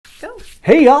Go.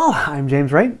 Hey y'all, I'm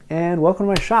James Wright and welcome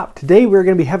to my shop. Today we're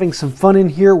going to be having some fun in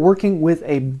here working with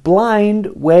a blind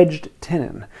wedged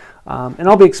tenon. And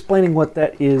I'll be explaining what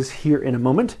that is here in a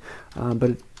moment.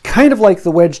 But it's kind of like the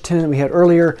wedged tenon we had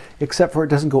earlier, except for it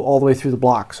doesn't go all the way through the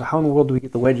block. So how in the world do we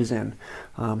get the wedges in?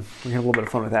 We're going to have a little bit of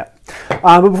fun with that.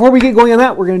 But before we get going on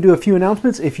that, we're going to do a few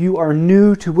announcements. If you are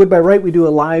new to Wood by Wright, we do a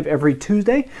live every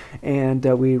Tuesday, and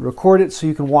we record it so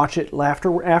you can watch it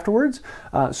afterwards.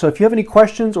 So if you have any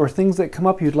questions or things that come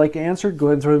up you'd like answered, go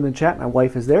ahead and throw them in the chat. My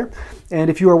wife is there. And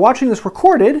if you are watching this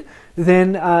recorded,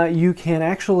 then you can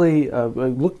actually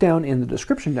look down in the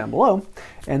description down below,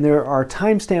 and there are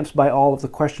timestamps by all of the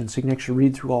questions, so you can actually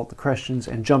read through all of the questions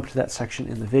and jump to that section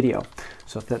in the video.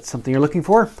 So if that's something you're looking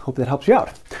for, hope that helps you out.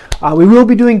 We will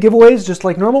be doing giveaways just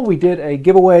like normal. We did a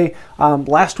giveaway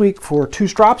last week for 2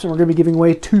 strops, and we're going to be giving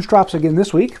away 2 strops again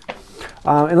this week.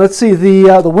 And let's see,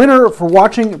 the winner for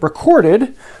watching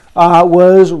recorded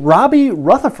was Robby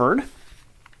Rutherford.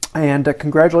 And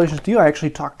congratulations to you. I actually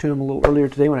talked to him a little earlier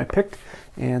today when I picked,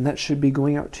 and that should be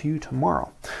going out to you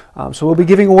tomorrow. So we'll be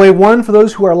giving away 1 for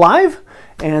those who are live,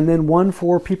 and then 1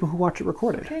 for people who watch it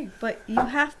recorded. Okay, but you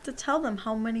have to tell them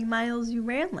how many miles you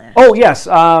ran last year. Oh, yes.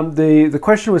 The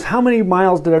question was how many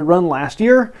miles did I run last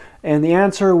year? And the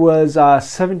answer was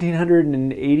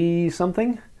 1,780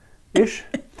 something-ish.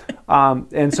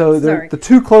 And so the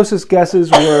 2 closest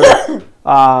guesses were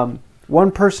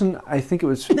one person, I think it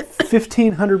was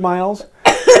 1,500 miles,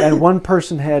 and one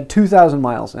person had 2,000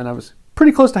 miles. And I was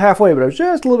pretty close to halfway, but I was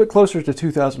just a little bit closer to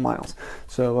 2,000 miles.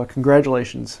 So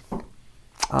congratulations.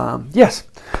 Yes,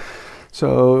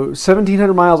 so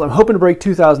 1,700 miles. I'm hoping to break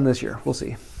 2,000 this year. We'll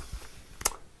see.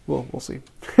 We'll see.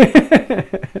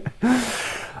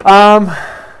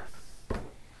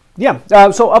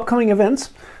 So upcoming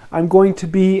events. I'm going to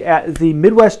be at the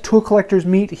Midwest Tool Collectors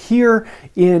Meet here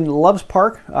in Loves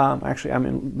Park. Actually, I'm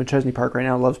in McChesney Park right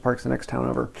now. Loves Park's the next town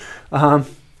over. I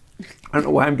don't know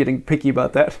why I'm getting picky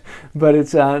about that, but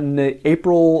it's on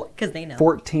April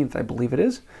 14th, I believe it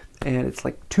is. And it's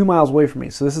like 2 miles away from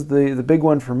me. So this is the big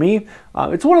one for me.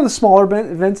 It's one of the smaller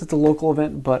events. It's a local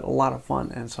event, but a lot of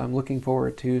fun. And so I'm looking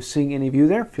forward to seeing any of you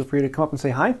there. Feel free to come up and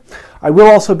say hi. I will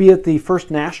also be at the First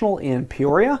National in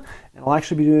Peoria, and I'll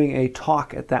actually be doing a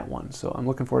talk at that one. So I'm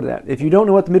looking forward to that. If you don't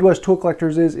know what the Midwest Tool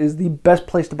Collectors is the best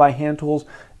place to buy hand tools.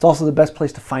 It's also the best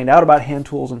place to find out about hand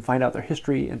tools and find out their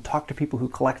history and talk to people who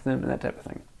collect them and that type of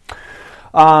thing.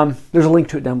 There's a link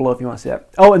to it down below if you want to see that.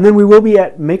 Oh, and then we will be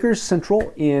at Makers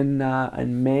Central in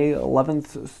May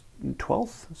 11th,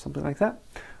 12th, something like that,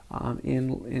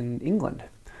 in England.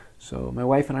 So my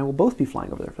wife and I will both be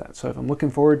flying over there for that. So I'm looking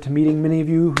forward to meeting many of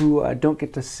you who don't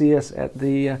get to see us at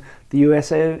the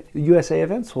USA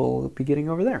events. We'll be getting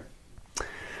over there.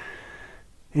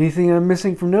 Anything I'm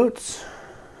missing from notes?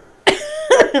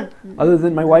 Other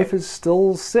than my wife is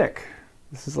still sick.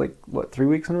 This is like, what, 3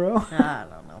 weeks in a row? I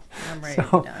don't know. I'm ready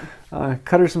to be done.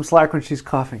 Cut her some slack when she's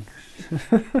coughing.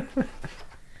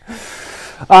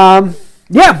 So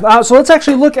let's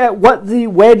actually look at what the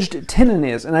wedged tenon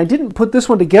is. And I didn't put this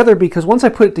one together because once I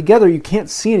put it together, you can't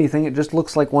see anything. It just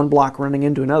looks like one block running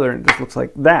into another, and it just looks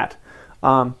like that.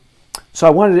 So I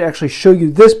wanted to actually show you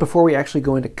this before we actually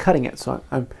go into cutting it. So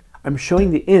I'm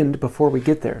showing the end before we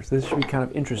get there. So this should be kind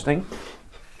of interesting.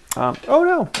 Oh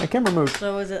no, my camera moved.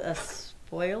 So is it a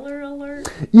spoiler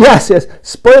alert? Yes,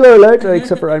 spoiler alert,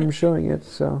 except for I'm showing it.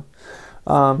 So,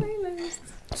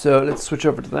 so let's switch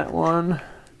over to that one.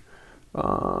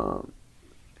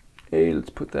 Let's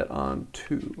put that on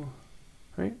 2.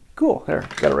 Right? Cool. There,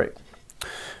 got it right.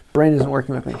 Brain isn't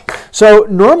working with me. So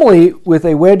normally with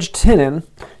a wedged tenon,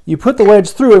 you put the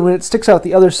wedge through, and when it sticks out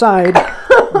the other side,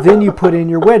 then you put in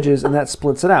your wedges, and that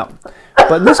splits it out.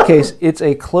 But in this case, it's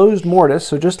a closed mortise,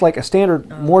 so just like a standard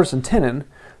mortise and tenon.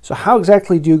 So how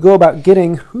exactly do you go about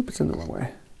getting, oops, it's in the wrong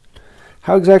way.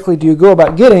 How exactly do you go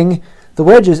about getting the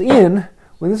wedges in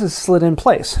when this is slid in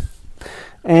place?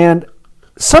 And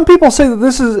some people say that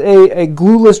this is a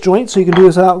glueless joint, so you can do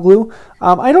this without glue.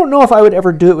 I don't know if I would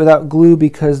ever do it without glue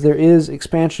because there is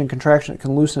expansion and contraction that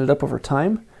can loosen it up over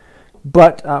time.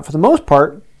 But for the most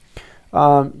part,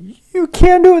 you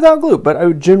can do it without glue, but I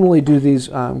would generally do these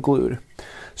glued.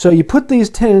 So you put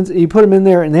these tenons, you put them in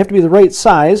there, and they have to be the right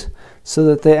size so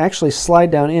that they actually slide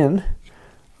down in.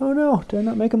 Oh no, did I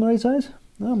not make them the right size?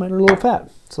 No, mine are a little fat.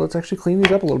 So let's actually clean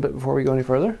these up a little bit before we go any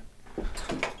further.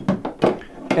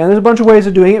 And there's a bunch of ways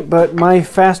of doing it, but my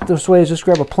fastest way is just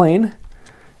grab a plane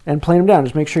and plane them down.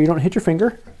 Just make sure you don't hit your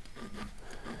finger.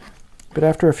 But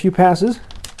after a few passes,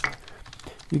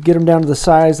 you get them down to the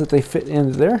size that they fit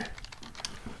into there.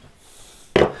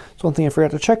 That's one thing I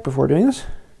forgot to check before doing this.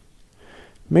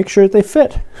 Make sure that they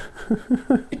fit.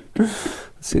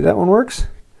 See, that one works.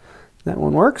 That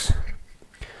one works.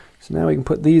 So now we can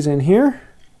put these in here.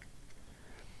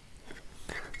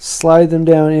 Slide them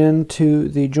down into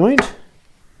the joint.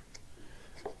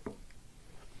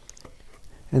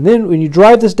 And then when you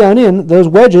drive this down in, those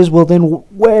wedges will then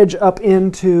wedge up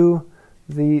into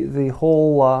the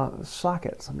whole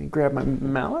socket. So let me grab my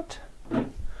mallet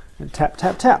and tap,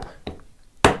 tap, tap.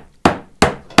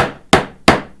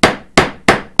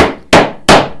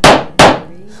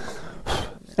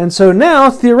 And so now,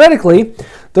 theoretically,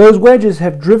 those wedges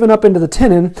have driven up into the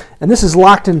tenon, and this is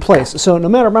locked in place. So no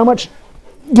matter how much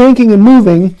yanking and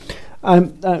moving,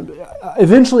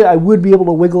 eventually I would be able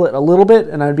to wiggle it a little bit,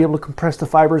 and I'd be able to compress the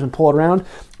fibers and pull it around.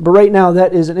 But right now,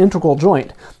 that is an integral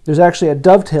joint. There's actually a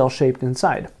dovetail shaped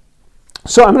inside.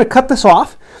 So I'm going to cut this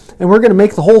off, and we're going to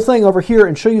make the whole thing over here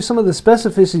and show you some of the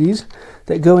specificities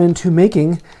that go into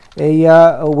making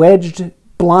a wedged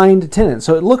blind tenon.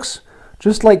 So it looks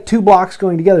just like two blocks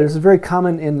going together. This is very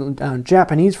common in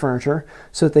Japanese furniture,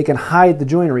 so that they can hide the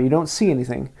joinery. You don't see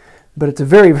anything, but it's a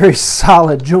very, very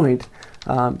solid joint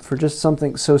for just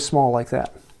something so small like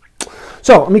that.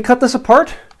 So let me cut this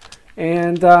apart,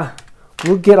 and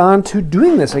we'll get on to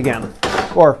doing this again,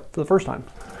 or for the first time.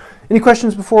 Any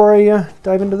questions before I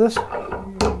dive into this?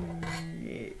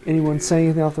 Anyone say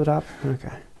anything off the top?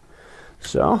 Okay.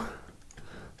 So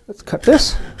let's cut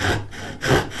this.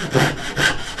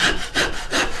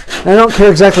 I don't care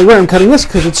exactly where I'm cutting this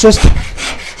because it's just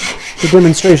for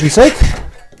demonstration's sake.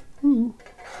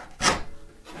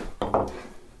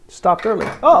 Stopped early.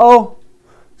 Uh-oh.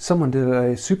 Someone did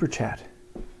a super chat.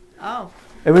 Oh.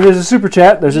 And when there's a super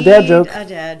chat, there's a dad joke. A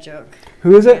dad joke.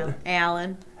 Who is it?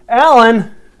 Alan.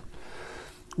 Alan!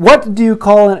 What do you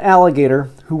call an alligator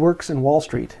who works in Wall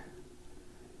Street?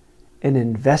 An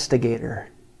investigator.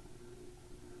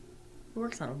 Who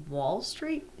works on Wall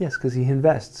Street? Yes, because he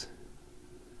invests.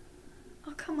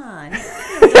 Oh, come on.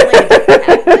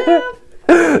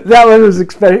 That one was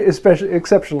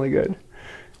exceptionally good.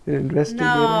 An investigator.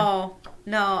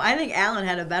 No, I think Alan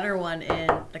had a better one in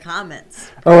the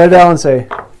comments. Oh, what did Alan say?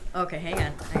 Okay, hang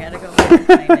on. I gotta go back and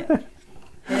find it.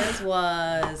 His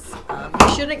was,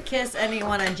 you shouldn't kiss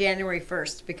anyone on January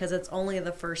 1st because it's only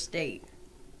the first date.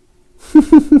 I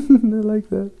like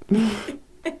that.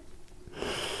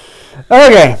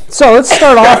 Okay, so let's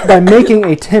start off by making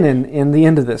a tenon in the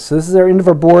end of this. So this is our end of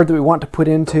our board that we want to put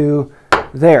into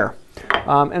there.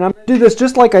 And I'm going to do this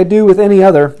just like I do with any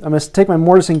other. I'm going to take my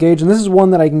mortise and gauge, and this is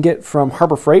one that I can get from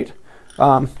Harbor Freight.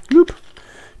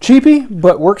 Cheapy,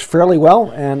 but works fairly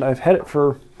well, and I've had it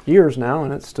for years now,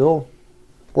 and it's still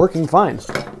working fine.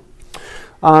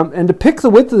 And to pick the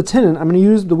width of the tenon, I'm going to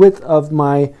use the width of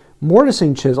my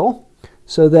mortising chisel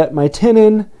so that my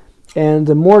tenon and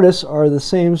the mortise are the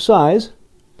same size.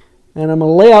 And I'm going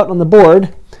to lay out on the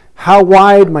board how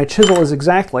wide my chisel is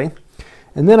exactly.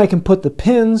 And then I can put the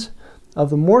pins of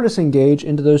the mortising gauge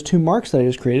into those two marks that I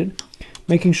just created,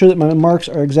 making sure that my marks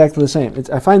are exactly the same.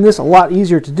 I find this a lot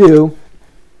easier to do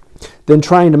than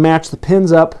trying to match the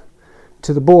pins up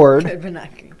to the board.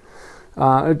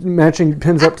 Matching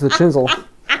pins up to the chisel.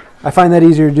 I find that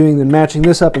easier doing than matching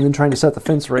this up and then trying to set the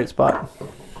fence the right spot.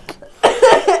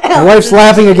 My wife's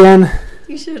laughing again.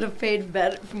 You should have paid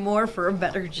more for a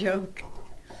better joke.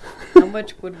 How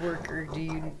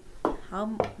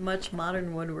much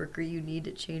modern woodworker you need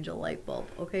to change a light bulb?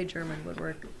 Okay, German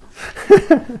woodworker.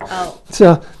 Oh.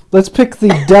 So let's pick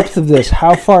the depth of this.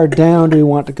 How far down do we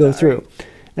want to go through?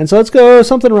 And so let's go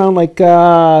something around like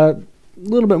a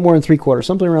little bit more than 3/4,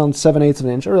 something around 7/8 of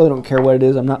an inch. I really don't care what it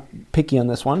is. I'm not picky on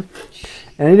this one.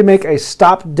 And I need to make a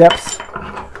stop depth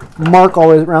mark all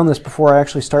the way around this before I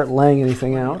actually start laying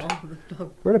anything out.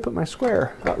 Where did I put my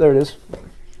square? Oh, there it is.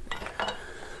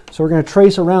 So we're going to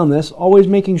trace around this, always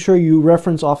making sure you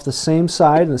reference off the same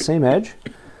side and the same edge.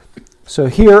 So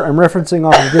here I'm referencing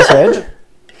off of this edge.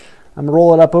 I'm going to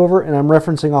roll it up over, and I'm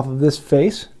referencing off of this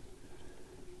face.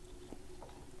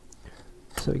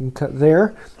 So you can cut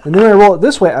there. And then when I roll it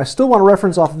this way, I still want to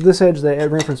reference off of this edge that I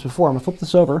referenced before. I'm going to flip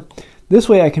this over. This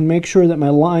way I can make sure that my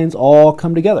lines all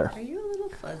come together. Are you a little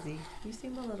fuzzy? You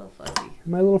seem a little fuzzy.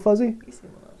 Am I a little fuzzy? You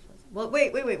seem a little fuzzy. Well,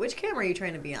 wait. Which camera are you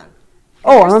trying to be on?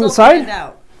 Oh, I'm on the side?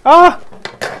 Out. Ah!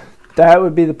 That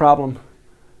would be the problem.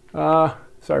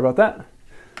 Sorry about that.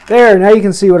 There, now you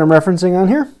can see what I'm referencing on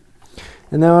here.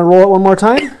 And then I'm going to roll it one more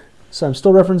time. So I'm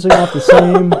still referencing off the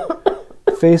same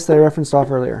face that I referenced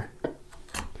off earlier.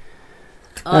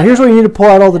 Now here's where you need to pull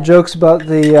out all the jokes about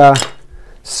the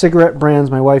cigarette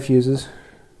brands my wife uses.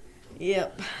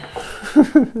 Yep.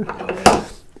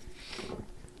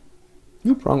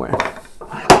 Oop, wrong way.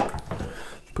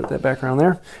 Put that back around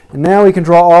there. And now we can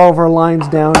draw all of our lines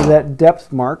down to that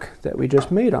depth mark that we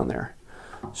just made on there.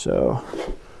 So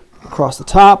across the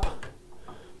top,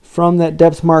 from that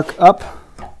depth mark up,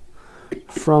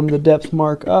 from the depth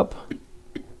mark up.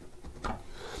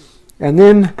 And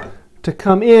then to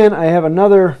come in, I have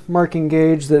another marking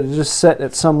gauge that is just set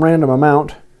at some random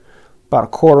amount, about a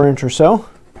 1/4 inch or so.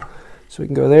 So we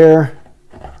can go there,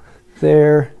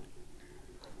 there,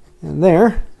 and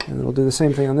there. And then we'll do the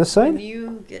same thing on this side. When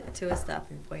you get to a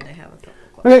stopping point, I have a couple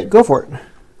questions. Okay, go for it.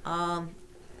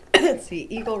 Let's see.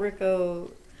 Eaglerico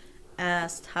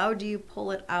asked, how do you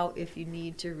pull it out if you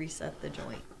need to reset the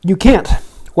joint? You can't.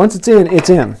 Once it's in, it's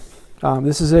in.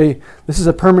 This is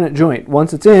a permanent joint.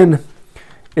 Once it's in,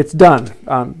 it's done.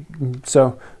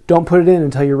 So don't put it in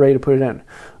until you're ready to put it in.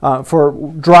 For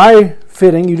dry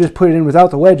fitting, you just put it in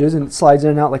without the wedges, and it slides in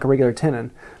and out like a regular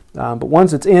tenon. But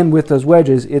once it's in with those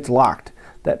wedges, it's locked.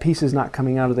 That piece is not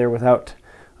coming out of there without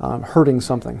hurting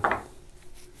something.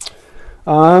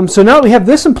 So now that we have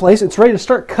this in place, it's ready to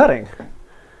start cutting.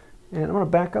 And I'm going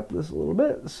to back up this a little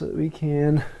bit so that we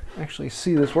can actually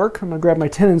see this work. I'm going to grab my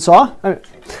tenon saw, and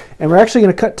we're actually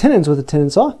going to cut tenons with a tenon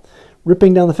saw,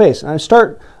 ripping down the face. And I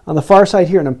start on the far side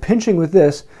here, and I'm pinching with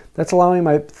this. That's allowing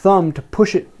my thumb to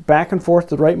push it back and forth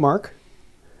to the right mark,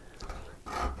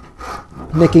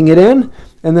 nicking it in,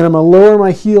 and then I'm going to lower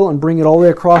my heel and bring it all the way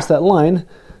across that line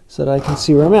so that I can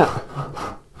see where I'm at.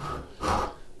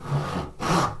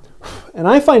 And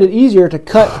I find it easier to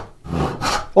cut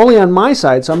only on my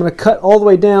side, so I'm going to cut all the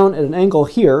way down at an angle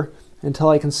here until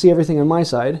I can see everything on my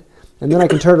side, and then I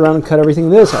can turn around and cut everything on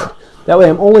the other side. That way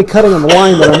I'm only cutting on the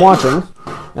line that I'm watching,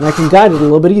 and I can guide it a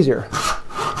little bit easier.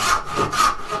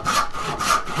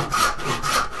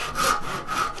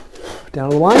 Down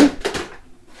to the line.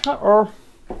 Uh-oh,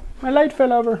 my light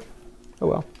fell over. Oh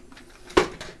well,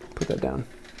 put that down.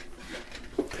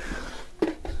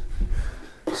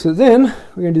 So then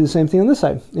we're going to do the same thing on this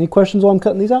side. Any questions while I'm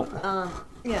cutting these out?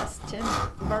 Yes, Tim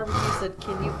Barbecue said,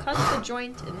 can you cut the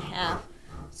joint in half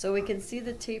so we can see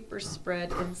the taper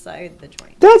spread inside the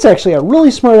joint? That's actually a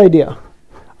really smart idea.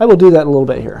 I will do that in a little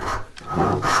bit here.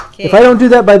 Okay. If I don't do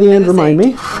that by the end, remind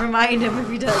me. Remind him if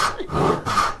he does.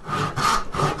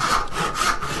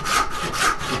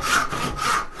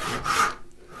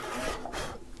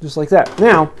 Just like that.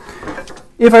 Now,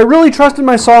 if I really trusted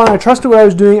my saw and I trusted what I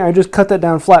was doing, I just cut that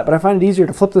down flat. But I find it easier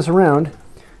to flip this around,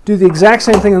 do the exact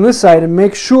same thing on this side, and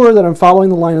make sure that I'm following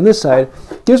the line on this side.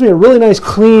 Gives me a really nice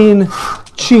clean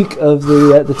cheek of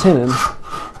the tenon.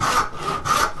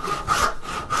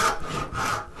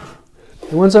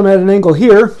 And once I'm at an angle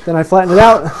here, then I flatten it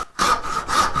out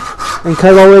and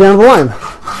cut it all the way down to the line.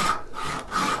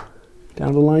 Down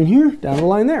to the line here, down to the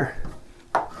line there.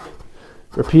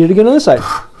 Repeat it again on this side.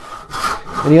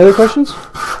 Any other questions?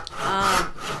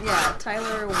 Yeah,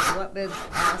 Tyler Whatman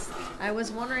asked, I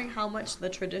was wondering how much the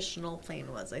traditional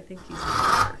plane was. I think he's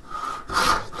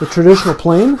The traditional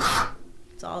plane?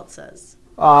 That's all it says.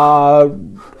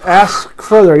 Ask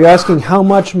further. Are you asking how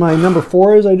much my number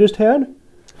 4 is I just had?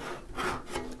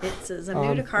 It says I'm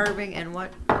new to carving and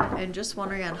just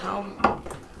wondering how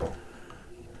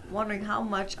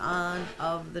much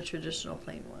of the traditional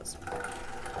plane was.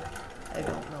 I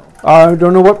don't know. I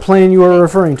don't know what plane you are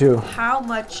referring to. How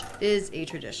much is a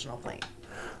traditional plane?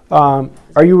 Are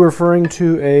you referring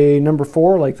to a number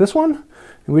 4 like this one?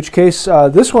 In which case,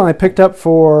 this one I picked up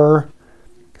for,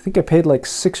 I think I paid like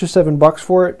 $6 or $7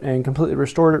 for it and completely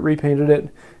restored it, repainted it,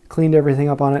 cleaned everything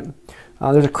up on it.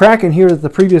 There's a crack in here that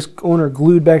the previous owner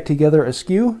glued back together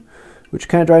askew, which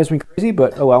kind of drives me crazy,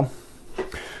 but oh well.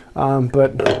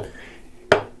 But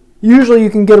usually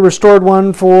you can get a restored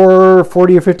one for $40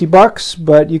 or $50,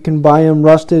 but you can buy them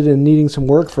rusted and needing some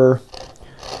work for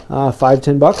 $5,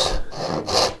 $10,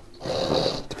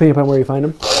 depending upon where you find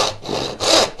them.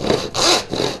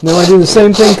 Now I do the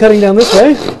same thing cutting down this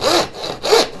way,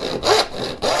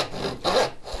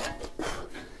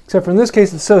 except for in this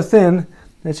case it's so thin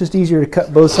that it's just easier to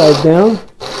cut both sides down.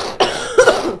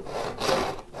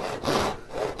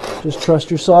 Just trust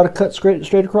your saw to cut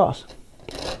straight across.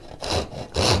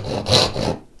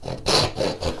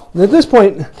 And at this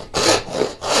point, it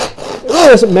really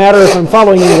doesn't matter if I'm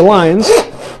following any of the lines,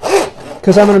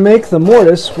 because I'm going to make the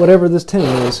mortise whatever this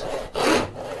tenon is,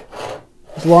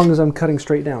 as long as I'm cutting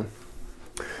straight down.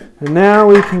 And now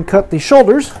we can cut the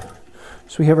shoulders,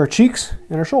 so we have our cheeks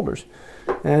and our shoulders.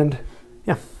 And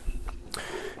yeah.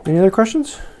 Any other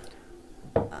questions?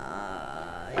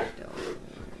 I don't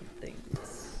think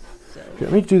so. Okay,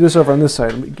 let me do this over on this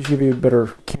side. Let me give you a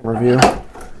better camera view.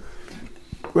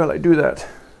 Well, I do that.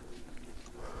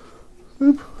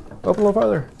 Oop, up a little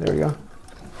farther. There we go.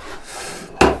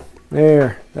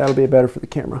 There, that'll be better for the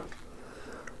camera.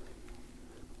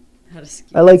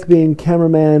 I like being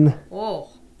cameraman Whoa.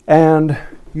 and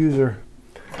user.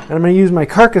 And I'm going to use my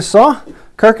carcass saw.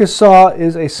 Carcass saw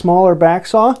is a smaller back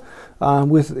saw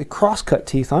with cross-cut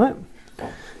teeth on it,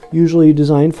 usually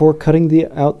designed for cutting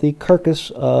out the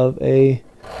carcass of a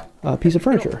piece of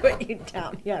furniture. Put you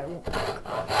down. Yeah.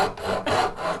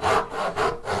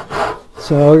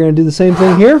 So we're going to do the same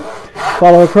thing here.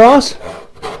 Follow across.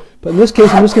 But in this case,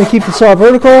 I'm just going to keep the saw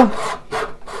vertical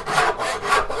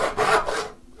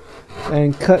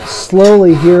and cut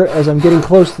slowly here as I'm getting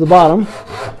close to the bottom,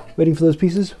 waiting for those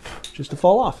pieces just to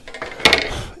fall off.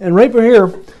 And right here,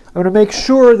 I'm going to make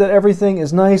sure that everything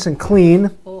is nice and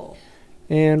clean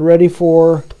and ready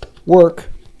for work.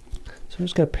 So I'm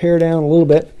just going to pare down a little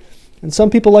bit. And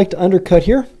some people like to undercut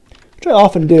here, which I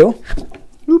often do.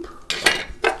 Oop.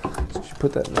 Let's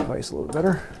put that in the vise a little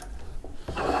better.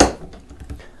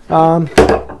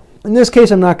 In this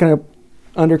case, I'm not going to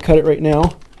undercut it right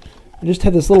now. I just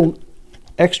have this little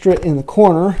extra in the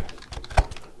corner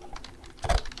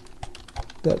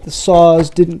that the saws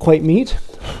didn't quite meet. So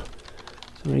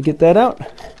I'm going to get that out.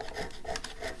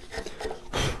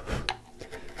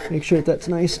 Make sure that that's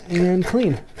nice and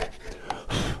clean.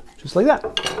 Just like that.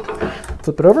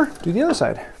 Flip it over, do the other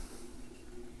side.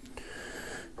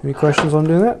 Any questions on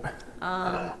doing that?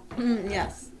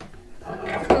 Yes.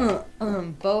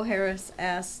 Beau Harris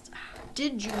asked,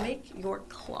 did you make your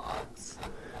clogs?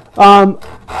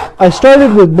 I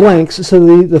started with blanks,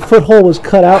 so the foothold was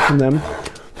cut out from them.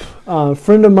 A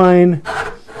friend of mine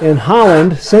in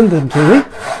Holland sent them to me,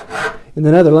 in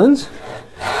the Netherlands.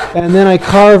 And then I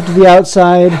carved the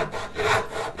outside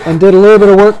and did a little bit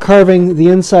of work carving the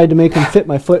inside to make them fit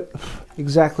my foot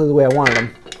exactly the way I wanted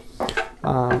them.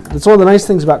 That's one of the nice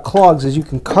things about clogs is you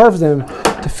can carve them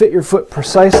to fit your foot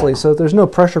precisely so that there's no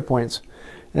pressure points.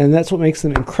 And that's what makes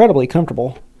them incredibly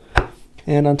comfortable.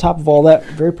 And on top of all that,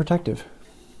 very protective.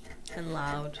 And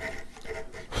loud.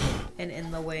 And in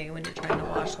the way when you're trying to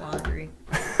wash laundry.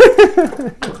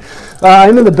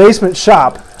 I'm in the basement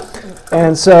shop.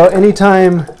 And so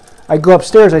anytime I go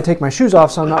upstairs, I take my shoes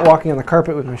off so I'm not walking on the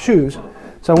carpet with my shoes.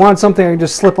 So I wanted something I could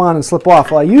just slip on and slip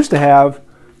off. Well, I used to have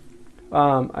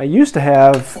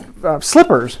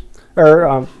slippers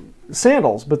or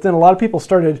sandals, but then a lot of people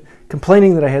started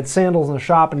complaining that I had sandals in the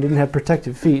shop and didn't have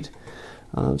protective feet.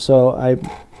 So I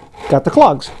got the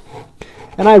clogs.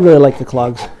 And I really like the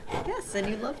clogs. Yes, and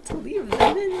you love to leave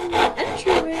them in the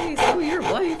entryway so your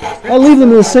wife... I leave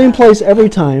them in the same place every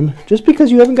time, just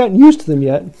because you haven't gotten used to them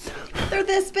yet. They're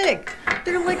this big.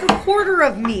 They're like a quarter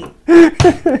of me. He's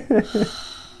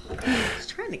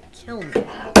trying to kill me.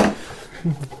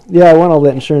 Yeah, I want all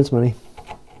that insurance money.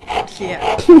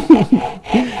 Yeah. You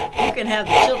can have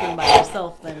the children by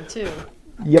yourself then, too.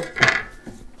 Yep.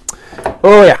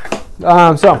 Oh,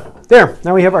 yeah. So, there.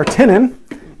 Now we have our tenon,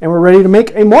 and we're ready to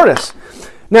make a mortise.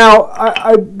 Now,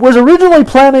 I was originally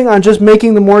planning on just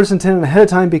making the mortise and tenon ahead of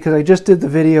time because I just did the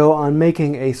video on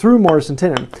making a through mortise and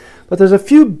tenon. But there's a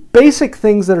few basic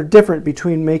things that are different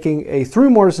between making a through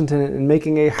mortise and tenon and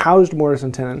making a housed mortise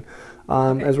and tenon,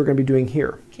 okay, as we're going to be doing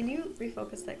here. Can you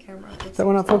refocus that camera? Is that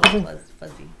one not focusing?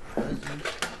 Fuzzy.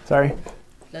 Sorry.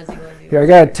 Fuzzy. Here, I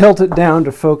got to tilt it down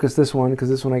to focus this one because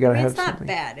this one I got to have something. It's not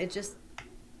bad. It just...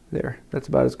 There. That's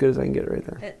about as good as I can get it right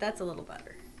there. That's a little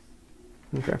better.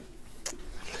 Okay.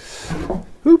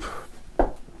 Oop.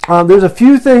 There's a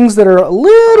few things that are a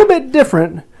little bit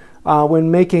different when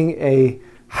making a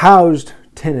housed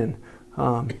tenon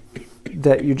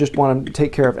that you just want to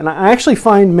take care of. And I actually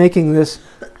find making this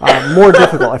more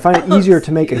difficult. I find it easier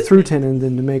to make a through tenon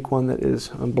than to make one that is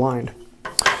blind.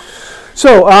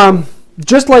 So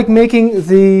just like making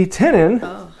the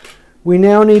tenon, we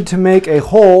now need to make a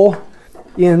hole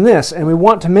in this, and we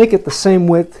want to make it the same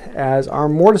width as our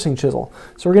mortising chisel.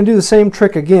 So we're going to do the same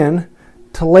trick again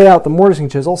to lay out the mortising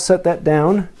chisel. Set that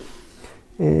down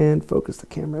and focus the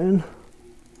camera in.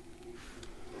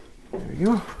 There we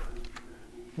go.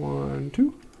 1,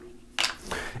 2.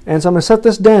 And so I'm going to set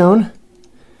this down,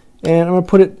 and I'm going to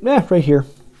put it right here.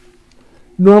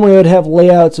 Normally I would have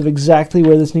layouts of exactly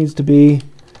where this needs to be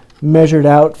measured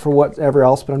out for whatever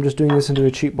else, but I'm just doing this into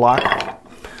a cheap block.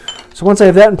 So once I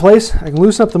have that in place, I can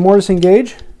loosen up the mortising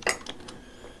gauge,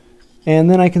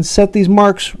 and then I can set these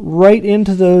marks right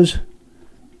into those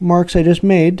marks I just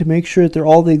made to make sure that they're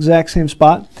all the exact same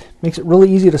spot. Makes it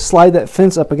really easy to slide that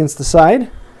fence up against the side,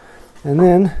 and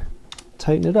then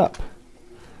tighten it up.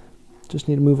 Just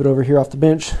need to move it over here off the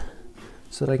bench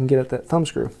so that I can get at that thumb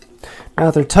screw. Now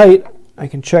that they're tight, I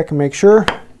can check and make sure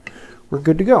we're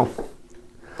good to go.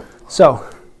 So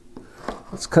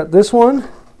let's cut this one.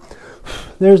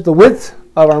 There's the width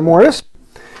of our mortise.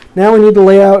 Now we need to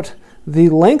lay out the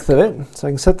length of it. So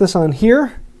I can set this on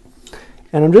here,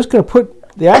 and I'm just going to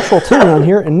put the actual tenon on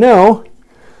here and know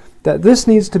that this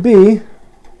needs to be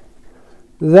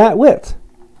that width.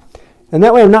 And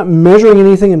that way I'm not measuring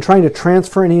anything and trying to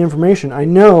transfer any information. I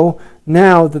know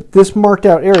now that this marked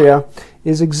out area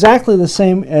is exactly the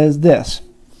same as this.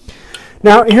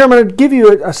 Now here I'm going to give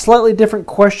you a slightly different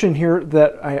question here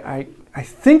that I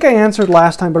think I answered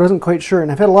last time, but I wasn't quite sure.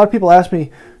 And I've had a lot of people ask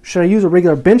me, should I use a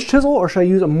regular bench chisel or should I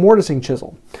use a mortising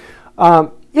chisel?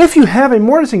 If you have a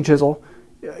mortising chisel,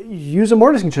 use a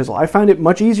mortising chisel. I find it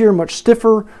much easier, much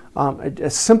stiffer, a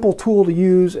simple tool to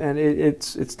use, and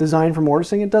it's designed for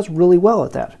mortising. It does really well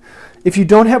at that. If you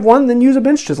don't have one, then use a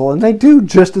bench chisel, and they do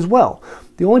just as well.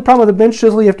 The only problem with a bench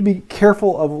chisel, you have to be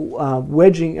careful of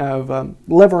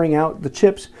levering out the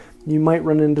chips. You might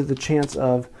run into the chance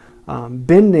of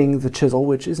bending the chisel,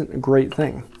 which isn't a great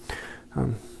thing.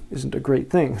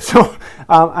 So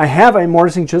I have a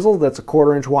mortising chisel that's a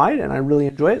 1/4 inch wide, and I really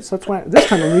enjoy it. So that's why this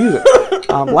time I'm going to use it.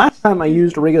 Last time I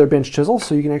used a regular bench chisel,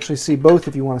 so you can actually see both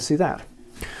if you want to see that.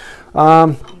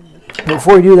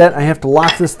 Before we do that, I have to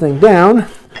lock this thing down.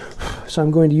 So I'm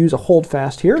going to use a hold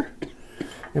fast here.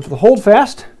 And for the hold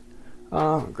fast,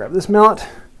 grab this mallet,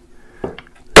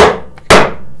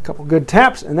 a couple good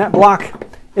taps, and that block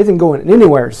isn't going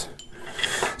anywheres.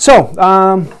 So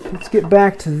let's get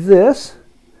back to this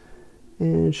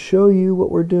and show you what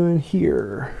we're doing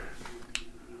here.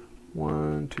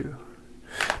 1, 2.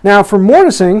 Now for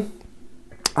mortising,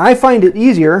 I find it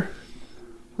easier.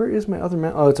 Where is my other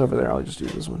mallet? Oh, it's over there. I'll just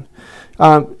use this one.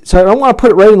 So I don't want to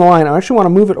put it right in the line. I actually want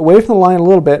to move it away from the line a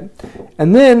little bit.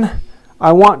 And then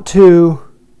I want to,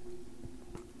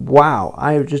 wow,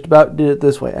 I just about did it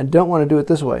this way. I don't want to do it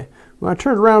this way. I want to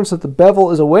turn it around so that the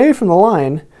bevel is away from the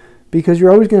line, because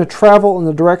you're always going to travel in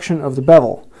the direction of the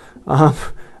bevel. I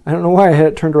don't know why I had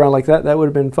it turned around like that. That would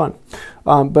have been fun.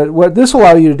 But what this will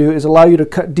allow you to do is allow you to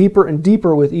cut deeper and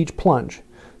deeper with each plunge.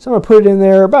 So I'm going to put it in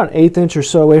there about 1/8 inch or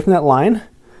so away from that line.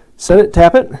 Set it,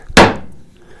 tap it,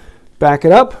 back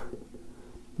it up,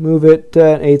 move it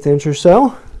 1/8 inch or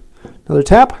so. Another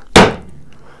tap,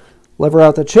 lever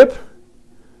out the chip,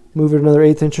 move it another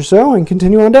 1/8 inch or so, and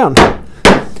continue on down.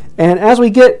 And as we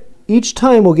get, each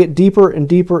time we'll get deeper and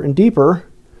deeper and deeper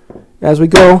as we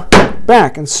go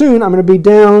back. And soon I'm going to be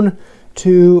down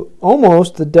to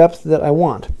almost the depth that I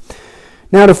want.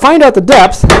 Now to find out the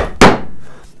depth,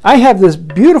 I have this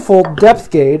beautiful depth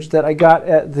gauge that I got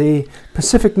at the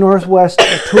Pacific Northwest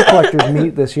Tool Collectors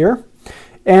meet this year.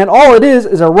 And all it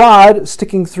is a rod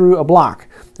sticking through a block.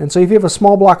 And so if you have a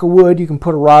small block of wood, you can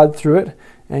put a rod through it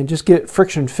and just get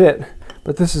friction fit.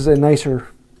 But this is a nicer,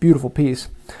 beautiful piece.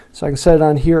 So I can set it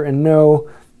on here and know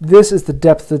this is the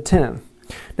depth of the tenon.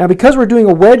 Now because we're doing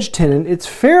a wedge tenon, it's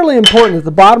fairly important that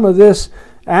the bottom of this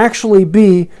actually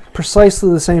be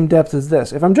precisely the same depth as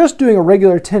this. If I'm just doing a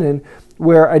regular tenon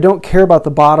where I don't care about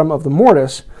the bottom of the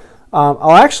mortise,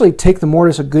 I'll actually take the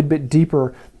mortise a good bit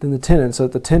deeper than the tenon, so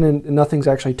that the tenon, nothing's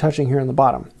actually touching here on the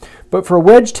bottom. But for a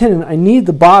wedge tenon, I need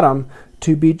the bottom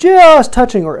to be just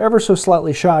touching or ever so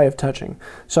slightly shy of touching.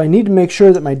 So I need to make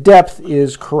sure that my depth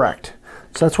is correct.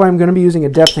 So that's why I'm going to be using a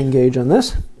depthing gauge on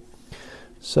this.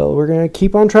 So we're going to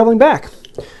keep on traveling back.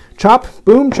 Chop,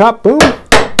 boom,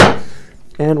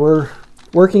 and we're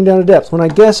working down to depth. When I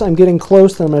guess I'm getting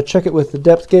close, then I'm going to check it with the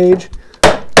depth gauge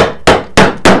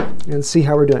and see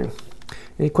how we're doing.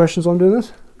 Any questions while I'm doing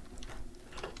this?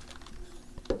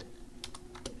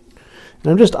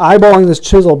 And I'm just eyeballing this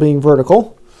chisel being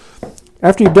vertical.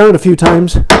 After you've done it a few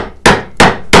times,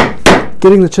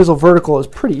 getting the chisel vertical is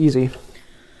pretty easy.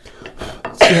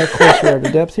 Let's see how close we are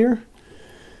to depth here.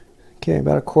 Okay,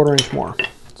 about a 1/4 inch more.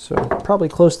 So probably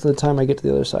close to the time I get to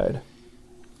the other side.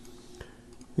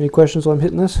 Any questions while I'm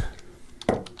hitting this?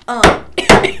 You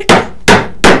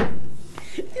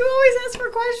always ask for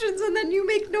questions and then you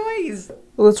make noise.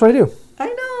 Well, that's what I do. I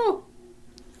know.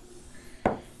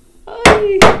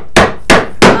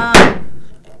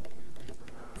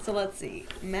 So let's see.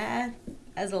 Matt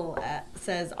Ezell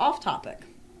says, off topic,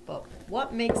 but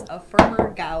what makes a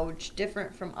firmer gouge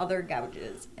different from other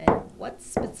gouges, and what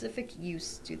specific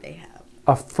use do they have?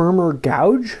 A firmer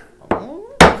gouge? Oh.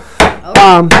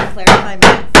 Okay. Clarify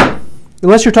me.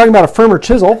 Unless you're talking about a firmer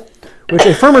chisel, which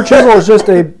a firmer chisel is just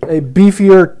a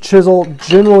beefier chisel,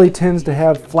 generally tends to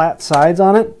have flat sides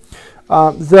on it.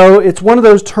 Though it's one of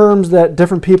those terms that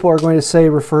different people are going to say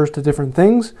refers to different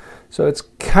things. So it's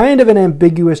kind of an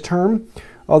ambiguous term.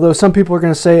 Although some people are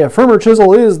going to say a firmer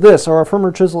chisel is this or a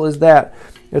firmer chisel is that.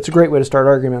 It's a great way to start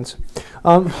arguments.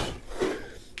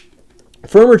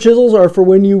 Firmer chisels are for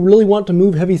when you really want to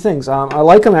move heavy things. I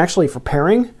like them actually for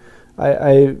paring.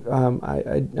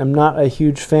 I'm not a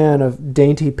huge fan of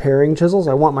dainty paring chisels.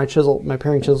 I want my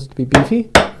paring chisels to be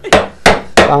beefy.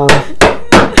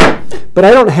 but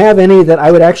I don't have any that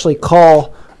I would actually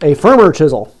call a firmer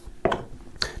chisel.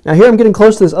 Now here I'm getting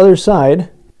close to this other side,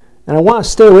 and I want to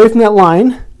stay away from that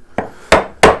line,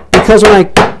 because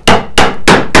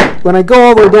when I go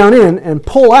all the way down in and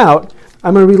pull out,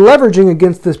 I'm going to be leveraging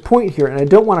against this point here, and I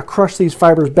don't want to crush these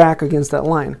fibers back against that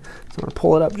line. So I'm going to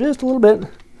pull it up just a little bit.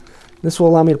 This will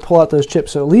allow me to pull out those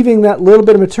chips. So leaving that little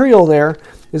bit of material there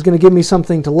is going to give me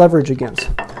something to leverage against.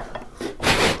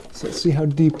 So let's see how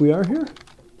deep we are here.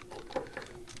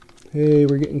 Hey,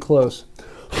 we're getting close.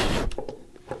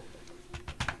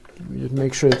 Let me just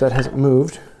make sure that that hasn't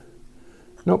moved.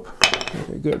 Nope.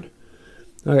 Okay, good.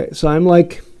 Okay, so I'm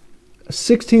like a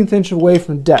 1/16 inch away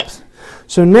from depth.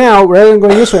 So now, rather than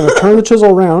going this way, I'm going to turn the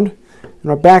chisel around, and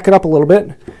I'll back it up a little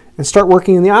bit, and start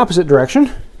working in the opposite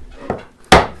direction.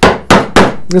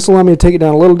 This will allow me to take it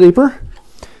down a little deeper.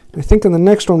 I think in the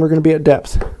next one we're going to be at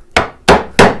depth.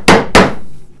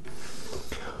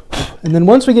 And then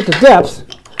once we get to depth,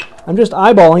 I'm just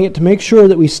eyeballing it to make sure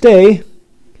that we stay.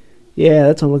 Yeah,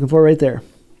 that's what I'm looking for right there.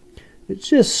 It's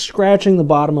just scratching the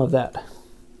bottom of that.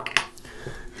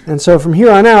 And so from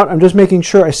here on out, I'm just making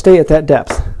sure I stay at that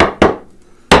depth.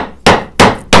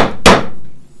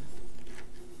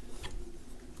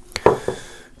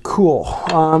 Cool.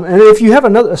 And if you have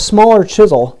a smaller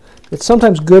chisel, it's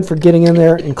sometimes good for getting in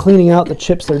there and cleaning out the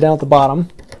chips that are down at the bottom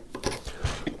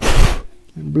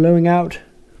and blowing out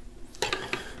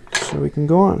so we can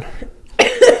go on.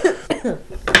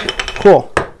 Cool.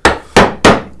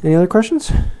 Any other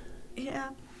questions? Yeah.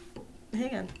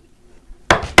 Hang on.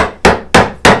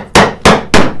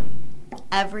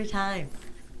 Every time.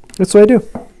 That's what I do.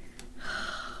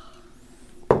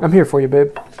 I'm here for you,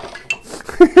 babe.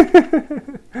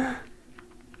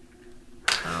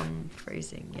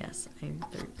 Phrasing, yes, I'm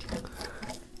 13.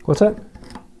 What's that?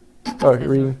 Oh, you're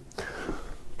reading.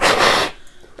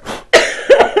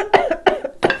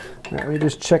 Let me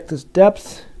just check this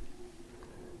depth.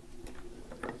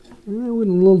 It went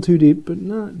a little too deep, but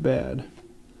not bad.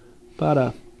 About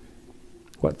a,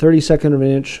 32nd of an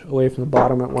inch away from the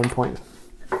bottom at one point.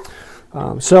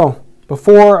 So,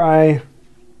 before I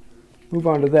move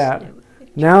on to that,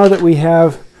 now that we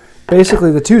have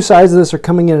basically the two sides of this are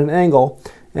coming in an angle,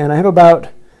 and I have about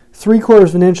 3/4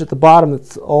 of an inch at the bottom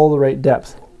that's all the right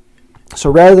depth. So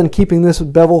rather than keeping this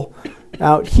with bevel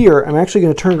out here, I'm actually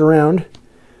going to turn it around,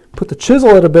 put the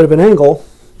chisel at a bit of an angle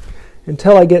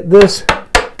until I get this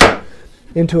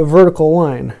into a vertical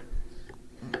line.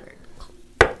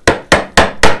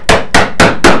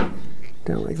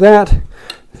 Down like that.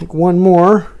 I think one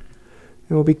more,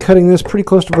 and we'll be cutting this pretty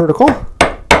close to vertical.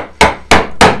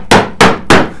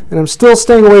 And I'm still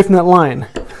staying away from that line.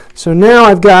 So now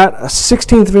I've got a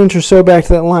 1/16 of an inch or so back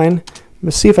to that line. I'm going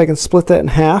to see if I can split that in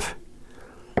half.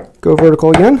 Go vertical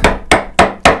again.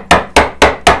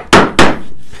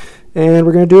 And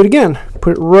we're going to do it again.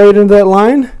 Put it right into that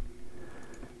line.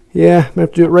 Yeah, I'm going to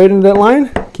have to do it right into that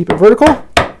line. Keep it vertical.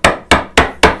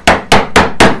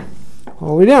 All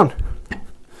the way down.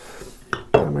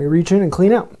 I'm going to reach in and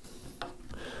clean out.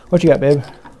 What you got, babe?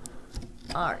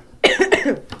 All right.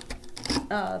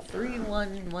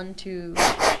 3112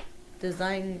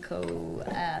 Design Co.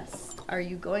 asks, are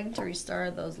you going to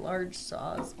restore those large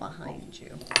saws behind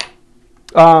you?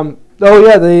 Oh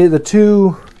yeah, the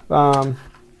two. I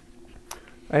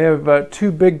have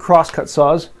two big crosscut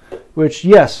saws, which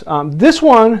yes, this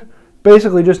one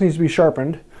basically just needs to be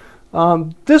sharpened.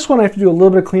 This one I have to do a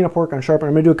little bit of cleanup work on sharpening.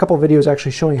 I'm going to do a couple of videos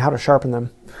actually showing how to sharpen them.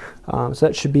 So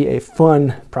that should be a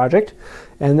fun project.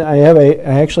 And I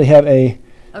actually have a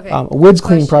woods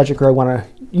cleaning project where I want to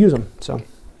use them. So,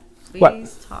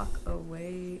 please talk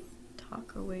away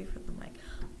from the mic.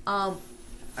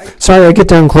 Sorry, I get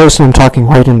down close and I'm talking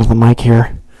right into the mic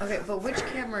here. Okay, but which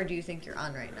camera do you think you're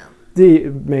on right now? The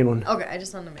main one. Okay, I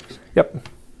just wanted to make sure. Yep,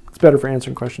 it's better for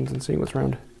answering questions and seeing what's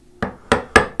around.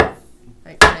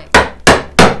 Right.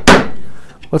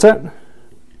 What's that?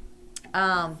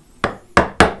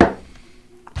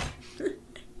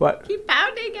 What? Keep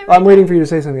pounding every I'm waiting for you to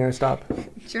say something. I stop.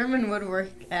 German Woodwork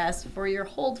asked, for your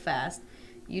hold fast,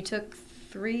 you took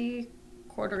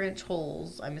 3/4 inch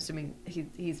holes. I'm assuming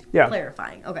he's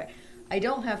clarifying. Okay. I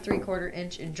don't have 3/4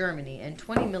 inch in Germany, and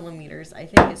 20 millimeters I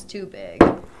think is too big.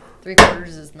 3/4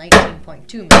 is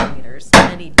 19.2 millimeters.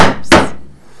 Any tips?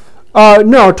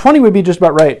 No, 20 would be just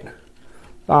about right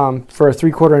for a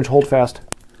 3/4 inch hold fast.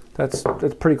 That's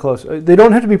pretty close. They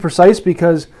don't have to be precise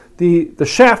because the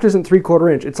shaft isn't 3/4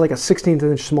 inch. It's like a 1/16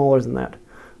 inch smaller than that.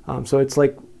 So it's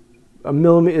like a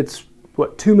millimeter. It's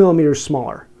 2 millimeters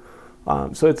smaller.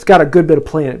 So it's got a good bit of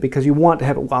play in it because you want to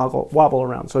have it wobble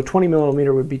around. So a 20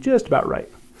 millimeter would be just about right.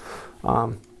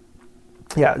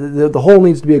 Yeah, the hole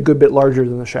needs to be a good bit larger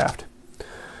than the shaft.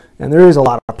 And there is a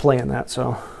lot of play in that,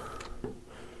 so.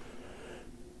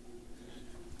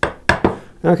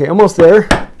 Okay, almost there.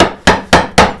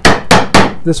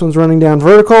 This one's running down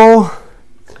vertical.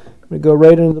 I'm going to go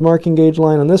right into the marking gauge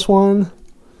line on this one.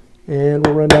 And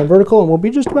we'll run down vertical, and we'll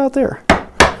be just about there.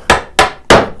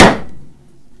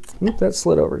 Oop, that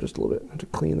slid over just a little bit. I have to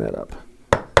clean that up.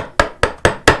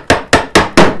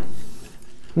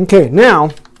 Okay,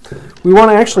 now we want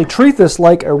to actually treat this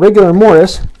like a regular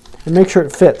mortise and make sure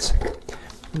it fits.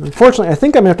 And unfortunately, I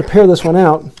think I'm going to have to pare this one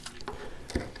out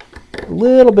a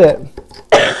little bit.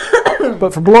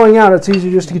 But for blowing out, it's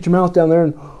easier just to get your mouth down there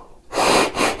and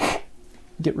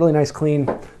get really nice clean,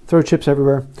 throw chips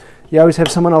everywhere. You always have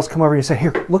someone else come over and you say,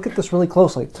 here, look at this really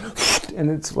closely.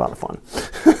 And it's a lot of fun.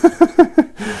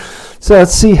 So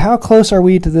let's see, how close are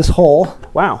we to this hole?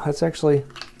 Wow, that's actually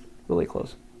really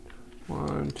close.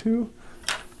 1, 2.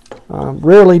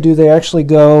 Rarely do they actually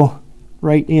go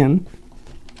right in.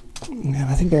 And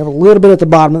I think I have a little bit at the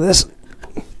bottom of this.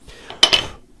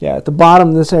 Yeah, at the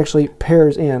bottom, this actually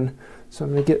pairs in. So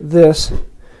I'm going to get this,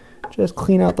 just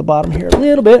clean out the bottom here a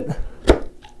little bit.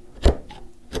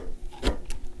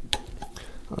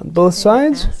 On both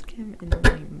sides.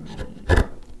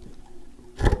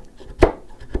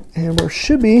 And we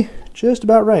should be just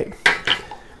about right.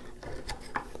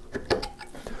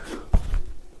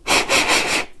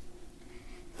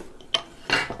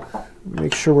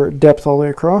 Make sure we're at depth all the way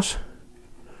across.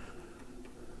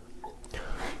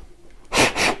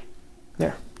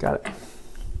 There, got it.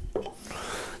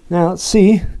 Now let's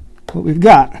see what we've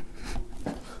got.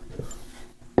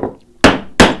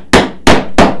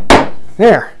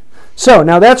 There. So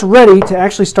now that's ready to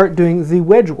actually start doing the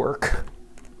wedge work.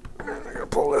 I'm going to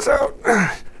pull this out.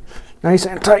 Nice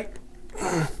and tight.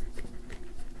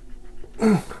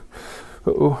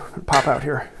 Uh-oh, pop out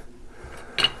here.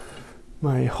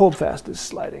 My holdfast is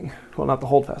sliding. Well, not the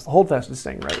holdfast. The holdfast is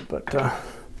staying right, but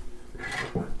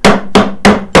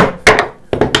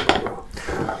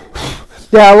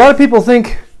yeah, a lot of people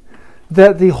think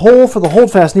that the hole for the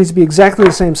holdfast needs to be exactly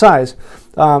the same size.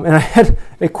 And I had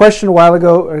a question a while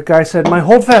ago. A guy said, my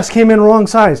holdfast came in wrong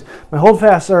size. My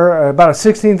holdfasts are about a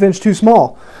 1/16 inch too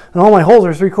small. And all my holes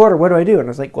are 3/4. What do I do? And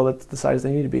I was like, well, that's the size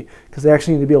they need to be, because they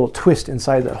actually need to be able to twist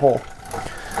inside that hole.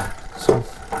 So,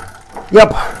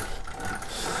 yep.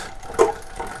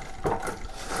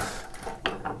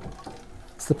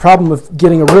 It's the problem of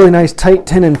getting a really nice tight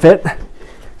tenon fit.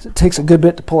 It takes a good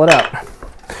bit to pull it out.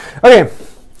 Okay,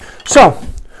 so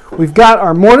we've got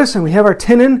our mortise and we have our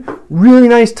tenon, really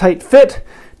nice tight fit.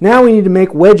 Now we need to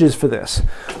make wedges for this.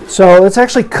 So let's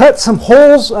actually cut some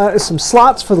holes, some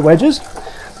slots for the wedges.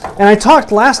 And I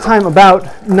talked last time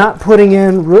about not putting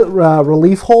in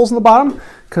relief holes in the bottom,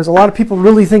 because a lot of people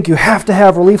really think you have to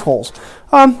have relief holes.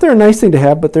 They're a nice thing to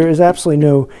have, but there is absolutely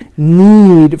no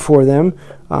need for them,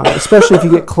 especially if you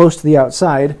get close to the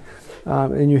outside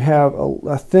and you have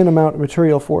a thin amount of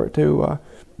material for it to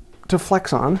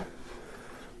flex on.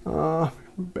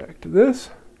 Back to this.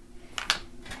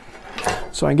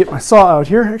 So I can get my saw out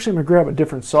here. Actually, I'm going to grab a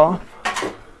different saw.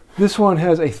 This one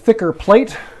has a thicker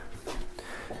plate,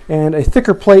 and a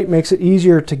thicker plate makes it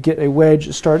easier to get a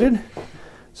wedge started.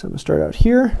 So I'm going to start out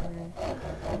here,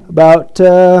 about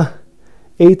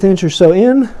 1/8 inch or so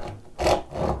in.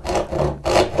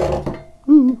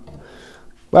 Ooh.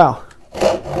 Wow.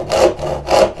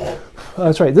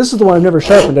 That's right, this is the one I've never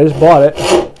sharpened. I just bought it.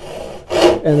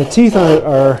 And the teeth on it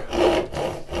are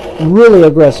really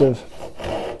aggressive.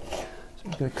 So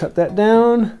I'm going to cut that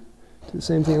down. Do the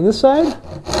same thing on this side.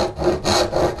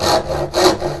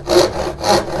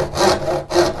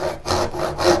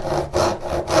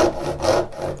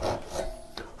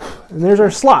 And there's our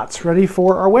slots ready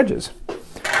for our wedges.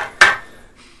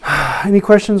 Any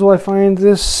questions while I find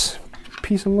this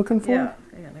piece I'm looking for? Yeah,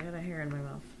 I got a hair in my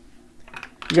mouth.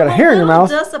 You got a hair in your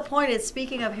mouth? I'm disappointed,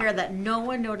 speaking of hair, that no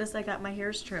one noticed I got my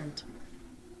hairs trimmed.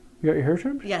 You got your hair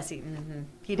trimmed? Yes, he didn't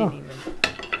even.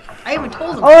 I even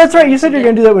told him. Oh, that's right. You said you were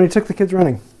going to do that when you took the kids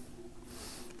running.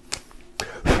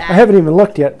 I haven't even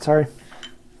looked yet. Sorry.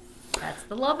 That's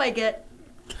the love I get.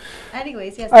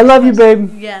 Anyways, yes. I love you,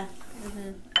 babe. Yeah.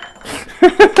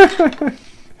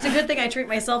 It's a good thing I treat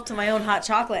myself to my own hot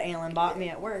chocolate Alan bought me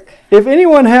at work. If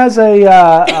anyone has a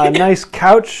nice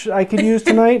couch I could use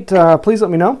tonight, please let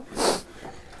me know.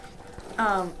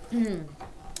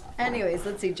 Anyways,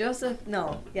 let's see. Joseph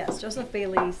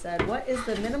Bailey said, what is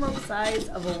the minimum size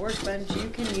of a workbench you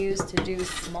can use to do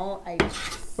small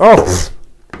items? Oh,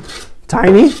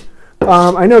 tiny.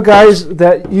 I know guys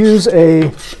that use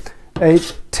a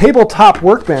tabletop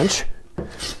workbench.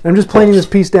 I'm just planing this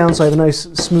piece down so I have a nice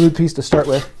smooth piece to start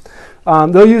with.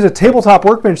 They'll use a tabletop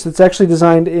workbench that's actually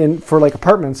designed for like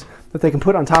apartments that they can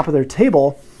put on top of their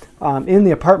table in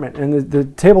the apartment. And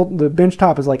the bench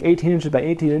top is like 18 inches by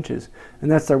 18 inches, and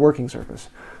that's their working surface.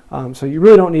 So you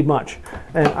really don't need much.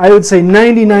 And I would say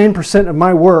 99% of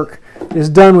my work is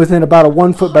done within about a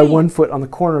 1 foot by 1 foot on the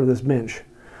corner of this bench.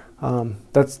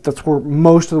 That's where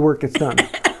most of the work gets done.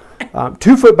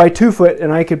 2 foot by 2 foot,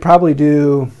 and I could probably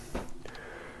do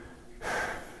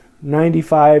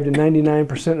 95 to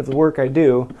 99% of the work I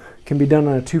do can be done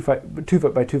on a 2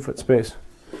 foot by 2 foot space.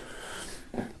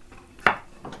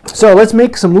 So let's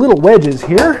make some little wedges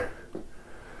here.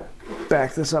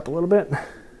 Back this up a little bit.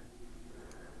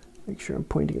 Make sure I'm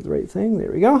pointing at the right thing.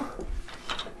 There we go.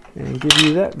 And give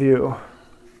you that view.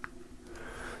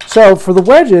 So for the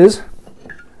wedges,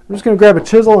 I'm just going to grab a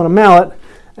chisel and a mallet,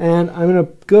 and I'm going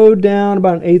to go down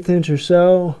about an 1/8 inch or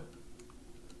so.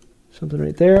 Something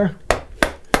right there.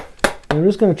 And I'm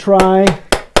just going to try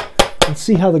and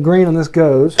see how the grain on this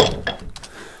goes.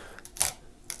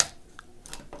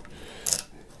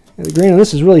 And the grain on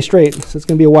this is really straight, so it's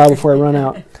going to be a while before I run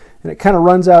out. And it kind of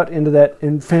runs out into that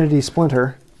infinity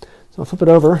splinter. So I'll flip it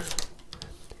over,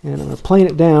 and I'm going to plane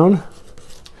it down.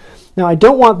 Now I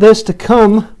don't want this to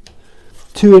come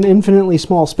to an infinitely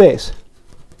small space.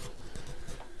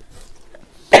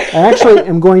 I actually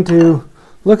am going to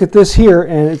look at this here,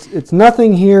 and it's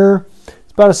nothing here.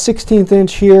 It's about a 1/16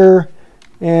 inch here,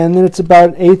 and then it's about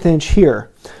an 1/8 inch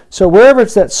here. So wherever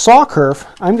it's that saw curve,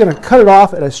 I'm going to cut it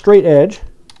off at a straight edge.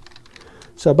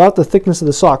 So about the thickness of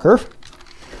the saw curve,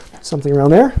 something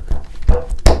around there.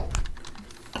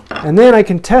 And then I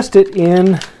can test it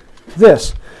in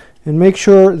this and make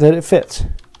sure that it fits.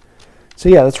 So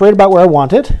yeah, that's right about where I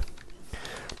want it.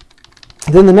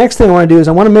 Then the next thing I want to do is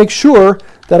I want to make sure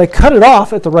that I cut it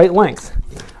off at the right length.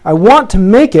 I want to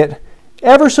make it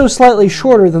ever so slightly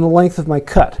shorter than the length of my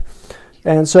cut.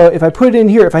 And so if I put it in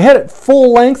here, if I had it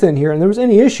full length in here and there was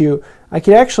any issue, I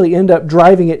could actually end up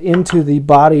driving it into the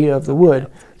body of the wood.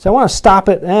 So I want to stop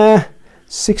it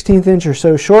 1/16 inch or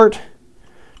so short,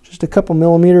 just a couple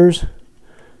millimeters.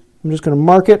 I'm just going to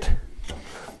mark it.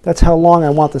 That's how long I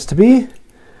want this to be.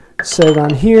 Set it on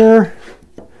here,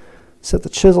 set the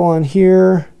chisel on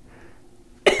here,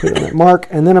 put it on that mark,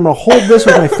 and then I'm going to hold this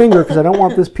with my finger because I don't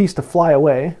want this piece to fly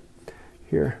away.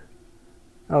 Here.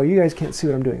 Oh, you guys can't see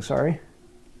what I'm doing, sorry.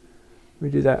 Let me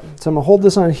do that. So I'm going to hold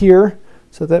this on here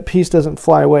so that piece doesn't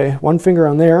fly away. One finger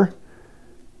on there,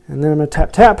 and then I'm going to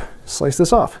tap, tap, slice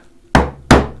this off.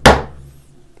 And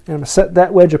I'm going to set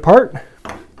that wedge apart.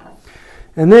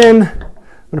 And then I'm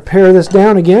going to pare this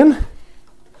down again,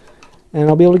 and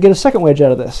I'll be able to get a second wedge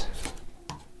out of this.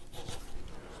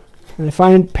 And I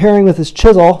find paring with this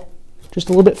chisel just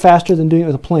a little bit faster than doing it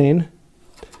with a plane.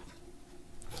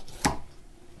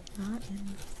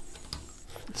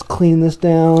 Let's clean this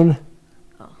down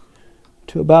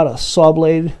to about a saw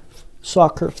blade, saw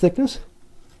curve thickness.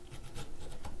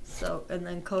 So, and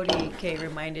then Cody K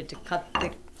reminded to cut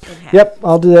the in half. Yep,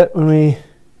 I'll do that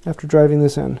after driving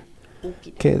this in.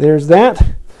 Okay, there's that.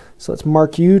 So let's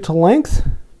mark you to length.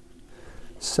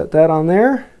 Set that on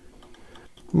there.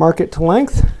 Mark it to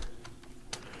length.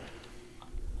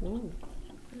 Ooh, what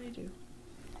did I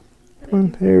do?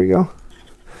 There we go.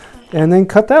 And then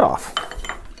cut that off.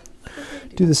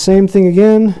 Do the same thing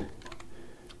again.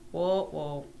 Whoa,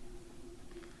 whoa.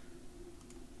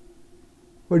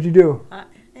 What'd you do? Do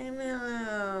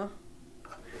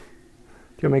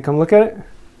you want me to come look at it?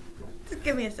 Just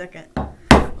give me a second. Oh,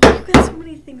 you've got so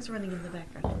many things running in the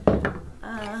background.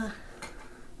 I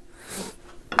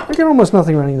got almost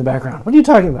nothing running in the background. What are you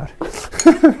talking about?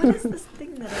 What is this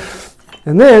thing that I just...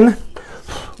 And then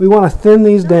we want to thin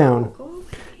these down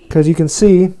because you can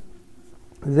see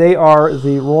they are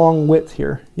the wrong width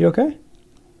here. You okay?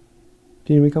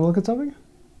 Do you need me to come look at something?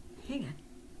 Hang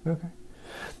on. Okay.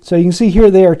 So you can see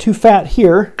here they are too fat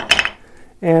here,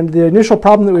 and the initial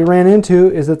problem that we ran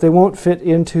into is that they won't fit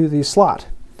into the slot.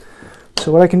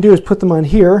 So what I can do is put them on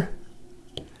here,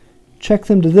 check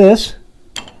them to this,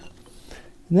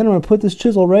 and then I'm going to put this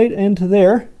chisel right into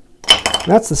there.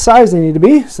 And that's the size they need to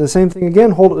be. So the same thing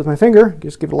again, hold it with my finger,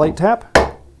 just give it a light tap.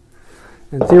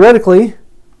 And theoretically,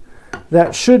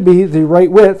 that should be the right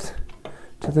width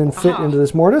to then fit into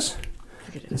this mortise.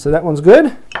 And so that one's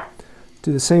good.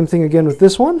 Do the same thing again with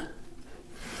this one.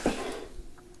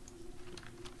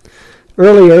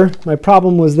 Earlier, my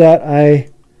problem was that I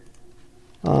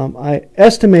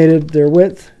estimated their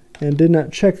width and did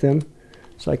not check them.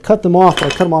 So I cut them off, but I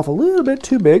cut them off a little bit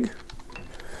too big.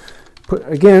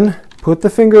 Put the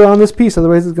finger on this piece,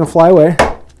 otherwise it's going to fly away.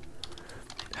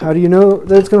 How do you know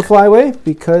that it's going to fly away?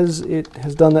 Because it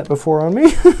has done that before on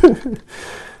me.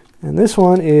 And this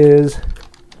one is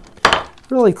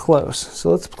really close.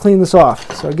 So let's clean this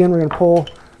off. So again, we're going to pull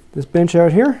this bench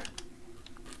out here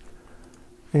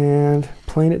and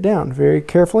plane it down very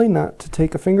carefully, not to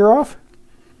take a finger off.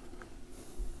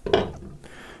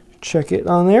 Check it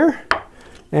on there,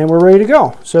 and we're ready to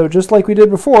go. So just like we did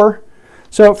before.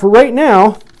 So for right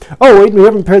now, oh wait, we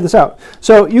haven't paired this out.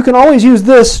 So you can always use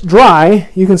this dry.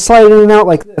 You can slide it in and out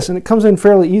like this, and it comes in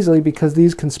fairly easily because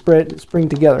these can spring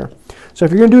together. So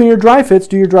if you're going to do your dry fits,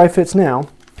 do your dry fits now.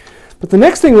 But the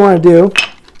next thing we want to do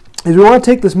is we want to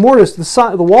take this mortise,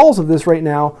 the walls of this right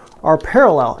now are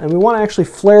parallel, and we want to actually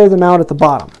flare them out at the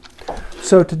bottom.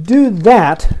 So to do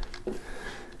that,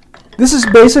 this is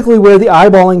basically where the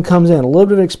eyeballing comes in, a little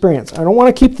bit of experience. I don't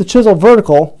want to keep the chisel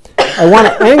vertical. I want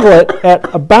to angle it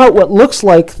at about what looks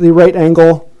like the right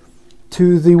angle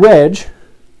to the wedge.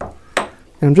 And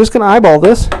I'm just going to eyeball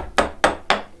this,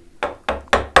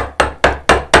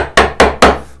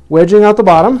 wedging out the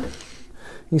bottom.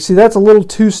 You see that's a little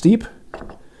too steep.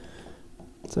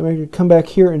 So I'm going to come back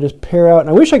here and just pare out. And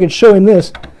I wish I could show him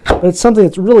this, but it's something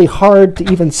that's really hard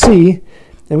to even see.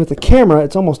 And with the camera,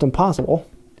 it's almost impossible.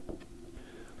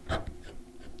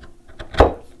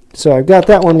 So I've got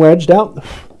that one wedged out.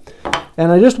 And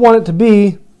I just want it to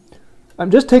be, I'm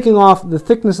just taking off the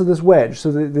thickness of this wedge. So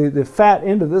the fat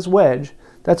end of this wedge,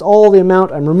 that's all the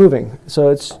amount I'm removing. So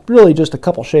it's really just a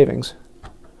couple shavings.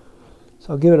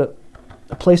 So I'll give it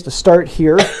a place to start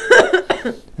here.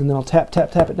 And then I'll tap,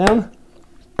 tap, tap it down.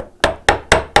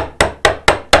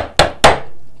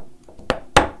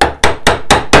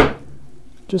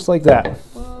 Just like that.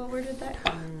 Well, where did that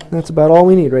come in? That's about all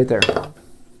we need right there.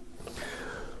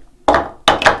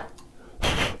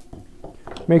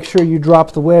 Make sure you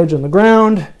drop the wedge on the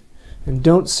ground and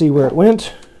don't see where it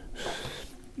went.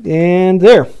 And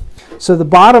there. So the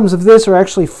bottoms of this are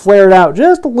actually flared out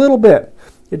just a little bit.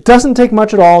 It doesn't take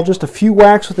much at all, just a few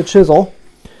whacks with the chisel.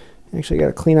 Actually, I got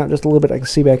to clean out just a little bit. I can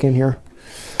see back in here.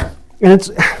 And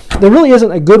there really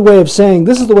isn't a good way of saying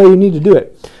this is the way you need to do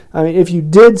it. I mean, if you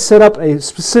did set up a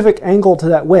specific angle to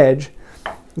that wedge,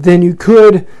 then you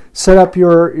could set up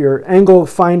your angle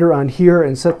finder on here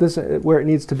and set this where it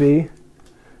needs to be.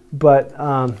 But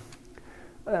in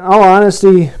all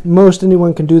honesty, most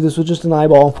anyone can do this with just an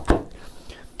eyeball.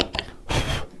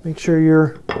 Make sure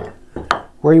you're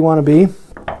where you want to be,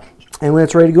 and when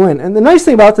it's ready to go in. And the nice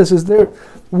thing about this is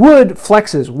wood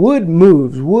flexes, wood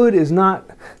moves. Wood is not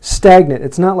stagnant.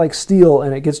 It's not like steel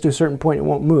and it gets to a certain point it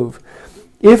won't move.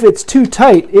 If it's too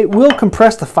tight, it will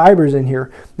compress the fibers in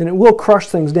here, and it will crush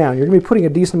things down. You're going to be putting a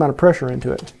decent amount of pressure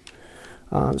into it.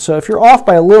 So if you're off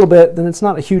by a little bit, then it's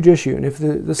not a huge issue. And if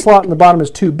the slot in the bottom is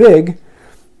too big,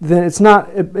 then it's not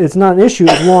an issue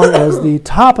as long as the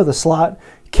top of the slot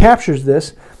captures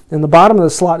this, and the bottom of the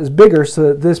slot is bigger so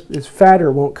that this is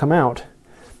fatter, won't come out.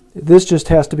 This just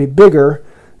has to be bigger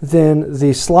than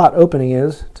the slot opening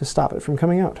is to stop it from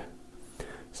coming out.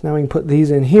 So now we can put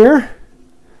these in here.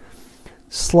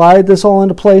 Slide this all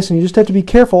into place, and you just have to be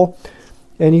careful.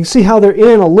 And you can see how they're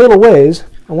in a little ways.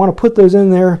 I want to put those in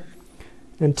there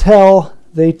until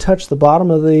they touch the bottom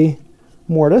of the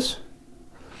mortise.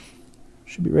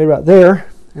 Should be right about there.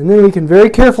 And then we can very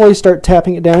carefully start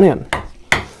tapping it down in.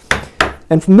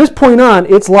 And from this point on,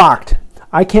 it's locked.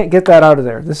 I can't get that out of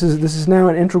there. This is now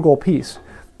an integral piece.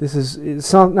 This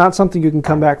is not something you can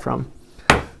come back from.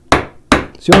 So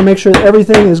you want to make sure that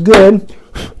everything is good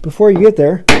before you get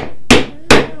there.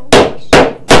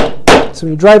 So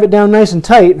when you drive it down nice and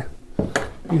tight,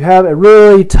 you have a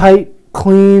really tight,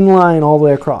 clean line all the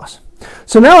way across.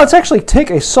 So now let's actually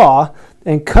take a saw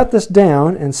and cut this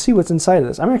down and see what's inside of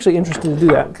this. I'm actually interested to do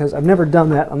that because I've never done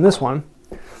that on this one.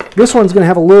 This one's going to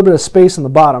have a little bit of space in the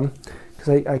bottom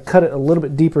because I cut it a little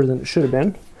bit deeper than it should have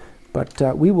been.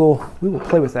 But we will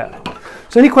play with that.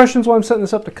 So any questions while I'm setting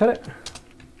this up to cut it?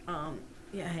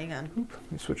 Yeah, hang on.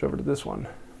 Let me switch over to this one.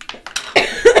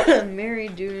 Mary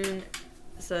Dune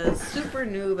says, super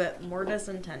noob at Mortise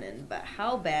and Tenon, but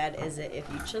how bad is it if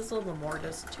you chisel the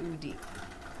mortise too deep?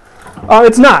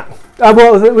 It's not.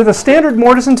 Well, with a standard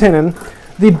Mortise and Tenon,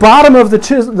 the bottom of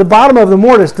the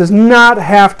mortise does not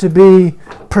have to be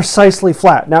precisely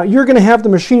flat. Now you're going to have the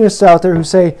machinists out there who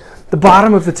say the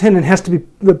bottom of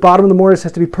the mortise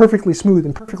has to be perfectly smooth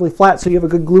and perfectly flat so you have a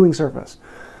good gluing surface.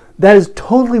 That is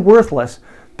totally worthless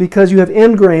because you have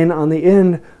end grain on the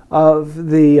end of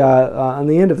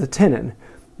the tenon.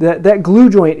 That glue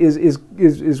joint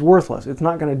is worthless. It's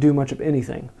not going to do much of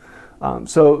anything.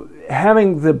 So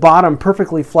having the bottom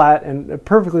perfectly flat and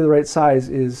perfectly the right size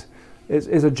is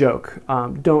a joke.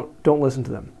 Don't listen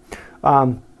to them.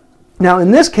 Now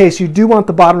in this case, you do want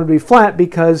the bottom to be flat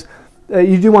because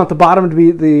you do want the bottom to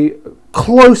be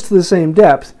close to the same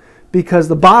depth because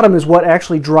the bottom is what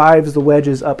actually drives the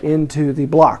wedges up into the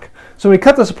block. So when we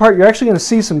cut this apart, you're actually going to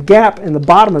see some gap in the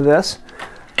bottom of this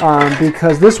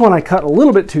because this one I cut a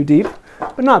little bit too deep,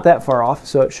 but not that far off,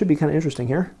 so it should be kind of interesting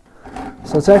here.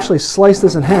 So let's actually slice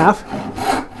this in half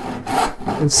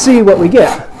and see what we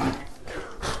get.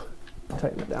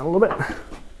 Tighten it down a little bit.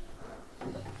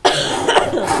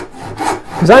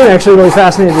 Because I'm actually really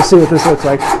fascinated to see what this looks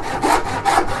like.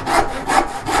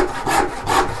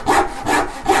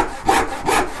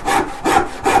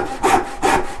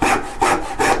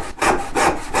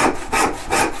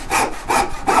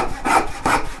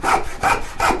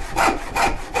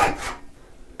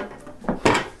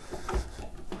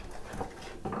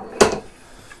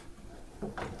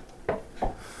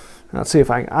 Let's see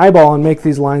if I can eyeball and make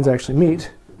these lines actually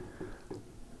meet.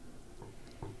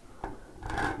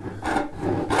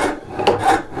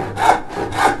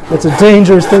 It's a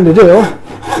dangerous thing to do.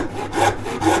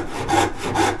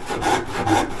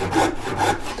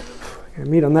 Okay,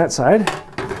 meet on that side.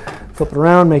 Flip it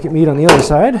around, make it meet on the other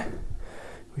side.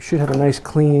 We should have a nice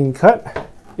clean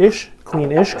cut-ish,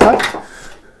 clean-ish cut.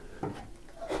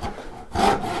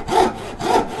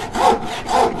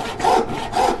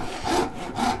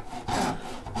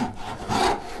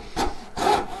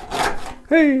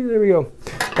 Hey, there we go.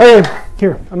 Okay,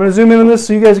 here, I'm going to zoom in on this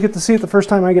so you guys get to see it the first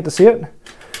time I get to see it.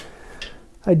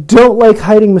 I don't like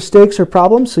hiding mistakes or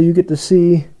problems, so you get to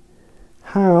see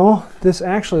how this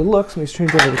actually looks. Let me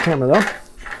change over the camera, though.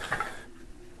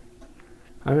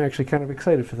 I'm actually kind of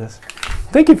excited for this.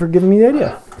 Thank you for giving me the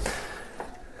idea,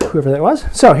 whoever that was.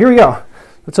 So here we go.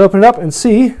 Let's open it up and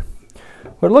see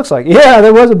what it looks like. Yeah,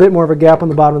 there was a bit more of a gap on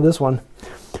the bottom of this one.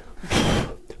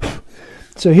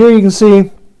 So here you can see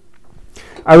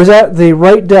I was at the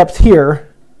right depth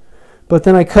here, but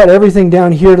then I cut everything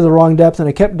down here to the wrong depth, and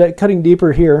I kept cutting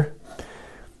deeper here.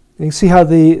 You can see how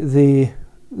the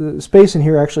space in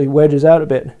here actually wedges out a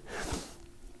bit.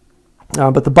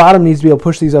 But the bottom needs to be able to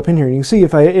push these up in here. And you can see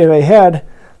if I had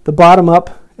the bottom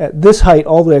up at this height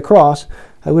all the way across,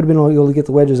 I would have been able to get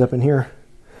the wedges up in here.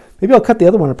 Maybe I'll cut the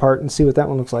other one apart and see what that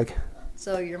one looks like.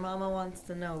 So your mama wants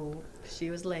to know if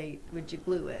she was late, would you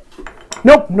glue it?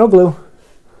 Nope, no glue.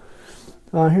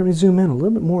 Here, let me zoom in a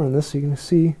little bit more on this so you can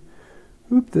see.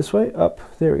 Oop, this way, up.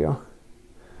 There we go.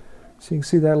 So you can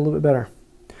see that a little bit better.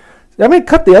 I'm going to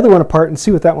cut the other one apart and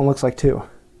see what that one looks like too.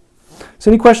 So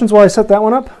any questions while I set that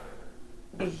one up?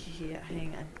 Yeah,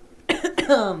 hang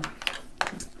on.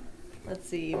 Let's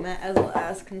see. Matt Ezell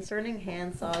asks, concerning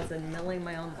hand saws and milling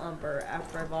my own lumber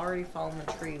after I've already fallen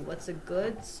the tree, what's a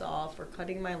good saw for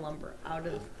cutting my lumber out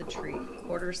of the tree?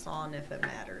 Quarter sawn if it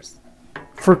matters.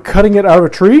 For cutting it out of a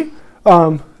tree?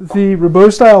 The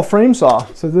Robot style frame saw.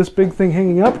 So this big thing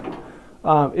hanging up,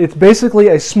 it's basically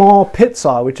a small pit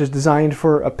saw, which is designed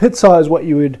for, a pit saw is what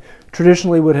you would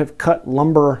traditionally would have cut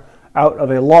lumber out of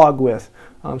a log with.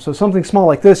 So something small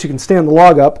like this, you can stand the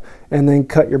log up and then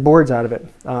cut your boards out of it.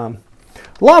 A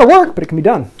lot of work, but it can be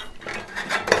done.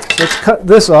 So let's cut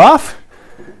this off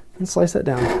and slice that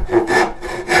down.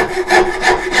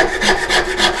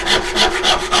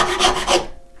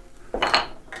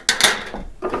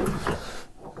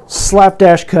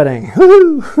 Slapdash cutting.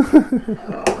 Woohoo!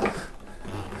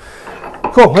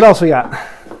 Cool. What else we got?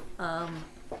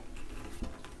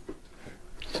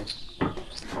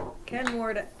 Ken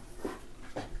Ward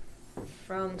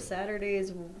from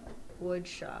Saturday's Wood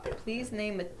Shop. Please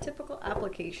name a typical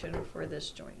application for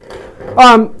this joint.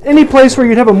 Any place where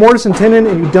you'd have a mortise and tenon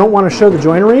and you don't want to show the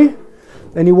joinery,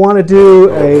 and you want to do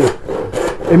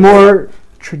a more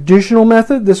traditional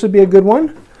method, this would be a good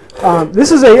one.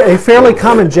 This is a fairly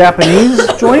common Japanese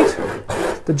joint.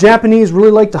 The Japanese really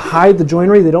like to hide the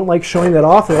joinery. They don't like showing that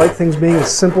off. They like things being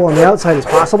as simple on the outside as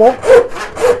possible.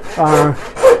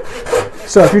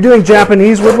 So if you're doing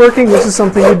Japanese woodworking, this is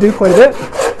something you do quite a bit.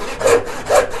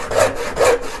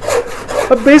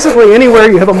 But basically anywhere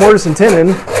you have a mortise and tenon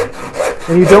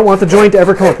and you don't want the joint to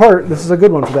ever come apart, this is a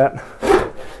good one for that.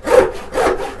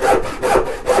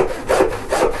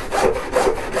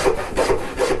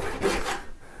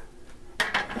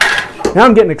 Now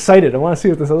I'm getting excited. I want to see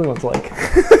what this other one's like.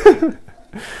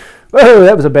 Oh,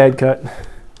 that was a bad cut.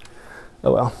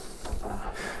 Oh well.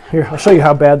 Here, I'll show you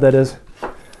how bad that is.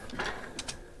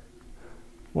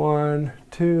 1,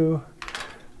 2.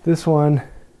 This one,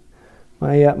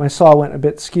 my saw went a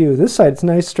bit skew. This side, it's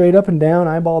nice straight up and down.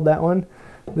 I eyeballed that one.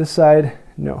 This side,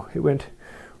 no, it went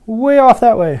way off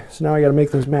that way. So now I got to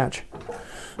make those match.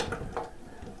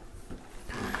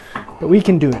 But we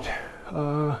can do it.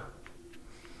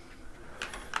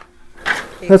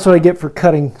 That's what I get for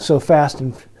cutting so fast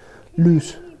and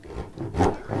loose.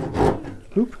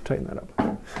 Oop, tighten that up.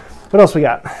 What else we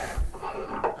got?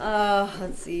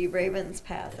 Let's see,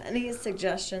 Ravenspath. Any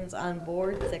suggestions on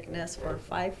board thickness for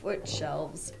 5-foot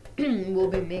shelves? We'll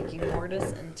be making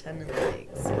mortise and tenon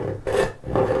legs.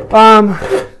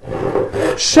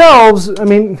 Shelves, I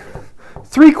mean,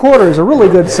 3/4 is a really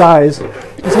good size,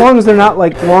 as long as they're not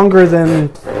like longer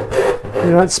than,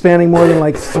 you're not spanning more than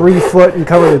like 3 foot and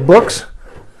covered with books.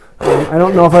 I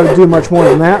don't know if I would do much more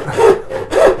than that.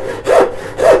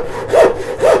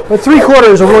 But 3/4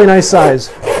 is a really nice size.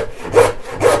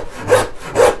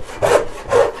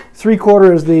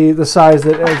 3/4 is the size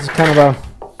that is kind of a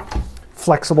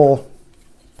flexible.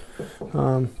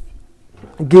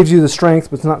 It gives you the strength,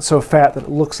 but it's not so fat that it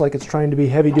looks like it's trying to be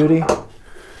heavy duty.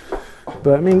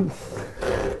 But I mean,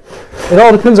 it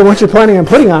all depends on what you're planning on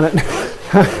putting on it.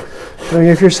 I mean,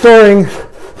 if you're storing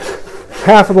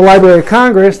half of the Library of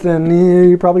Congress, then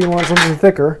you probably want something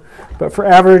thicker. But for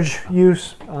average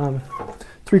use,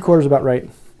 3/4 is about right.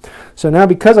 So now,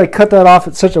 because I cut that off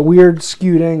at such a weird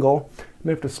skewed angle, I'm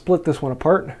going to have to split this one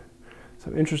apart. So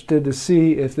I'm interested to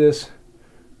see if this,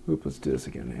 let's do this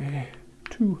again.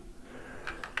 2.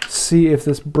 See if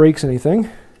this breaks anything.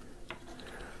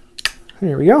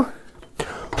 Here we go.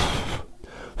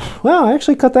 Wow, I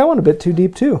actually cut that one a bit too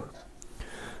deep too.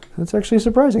 That's actually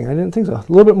surprising. I didn't think so. A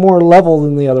little bit more level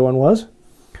than the other one was.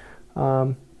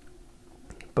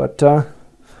 But a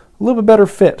little bit better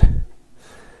fit.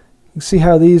 You can see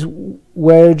how these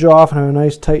wedge off and have a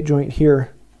nice tight joint here.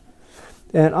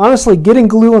 And honestly, getting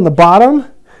glue on the bottom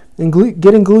and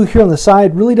getting glue here on the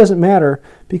side really doesn't matter,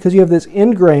 because you have this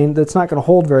end grain that's not going to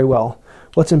hold very well.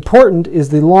 What's important is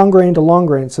the long grain to long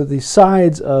grain, so the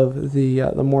sides of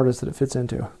the mortise that it fits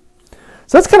into.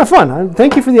 So that's kind of fun.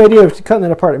 Thank you for the idea of cutting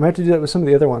that apart. I might have to do that with some of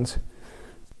the other ones.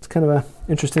 It's kind of an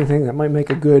interesting thing that might make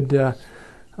a good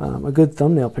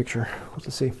thumbnail picture. We'll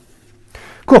just see.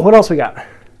 Cool. What else we got?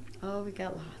 Oh, we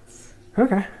got lots.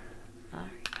 Okay. All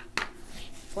right.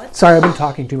 What? Sorry, I've been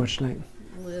talking too much tonight.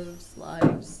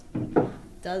 Lives.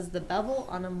 Does the bevel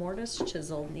on a mortise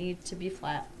chisel need to be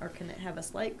flat, or can it have a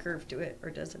slight curve to it, or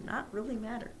does it not really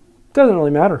matter? Doesn't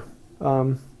really matter.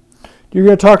 You're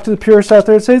going to talk to the purists out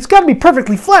there and say, it's got to be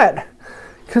perfectly flat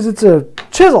because it's a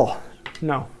chisel.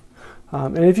 No.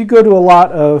 And if you go to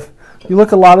you look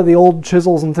at a lot of the old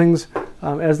chisels and things,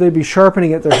 as they'd be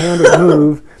sharpening it, their hand would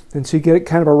move, and so you get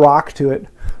kind of a rock to it.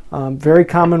 Very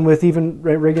common with even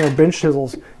regular bench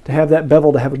chisels to have that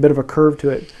bevel to have a bit of a curve to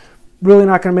it. Really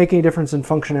not going to make any difference in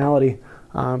functionality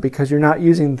because you're not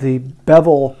using the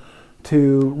bevel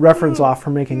to reference off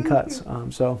for making cuts.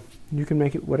 So you can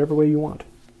make it whatever way you want.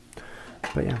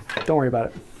 But yeah, don't worry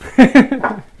about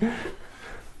it.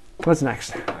 What's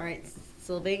next? All right,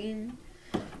 Sylvain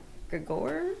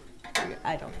Gregor?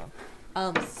 I don't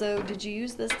know. So did you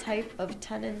use this type of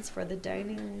tenons for the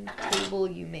dining table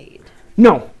you made?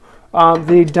 No.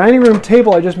 The dining room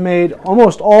table I just made,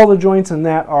 almost all the joints in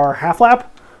that are half lap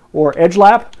or edge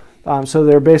lap. So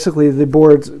they're basically the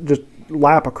boards just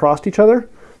lap across each other.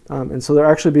 And so there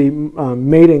actually be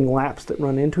mating laps that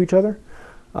run into each other.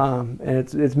 And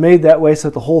it's made that way so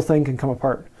that the whole thing can come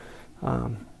apart.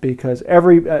 Because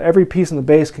every piece in the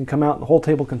base can come out and the whole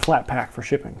table can flat pack for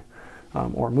shipping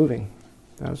or moving,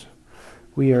 as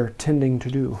we are tending to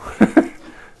do.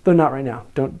 Though not right now.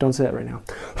 Don't say that right now.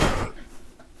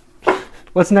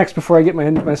 What's next before I get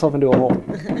myself into a hole?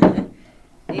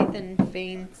 Nathan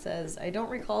Fain says, I don't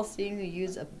recall seeing you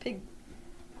use a pig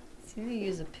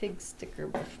sticker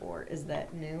before. Is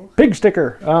that new? Pig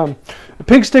sticker. A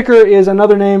pig sticker is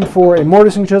another name for a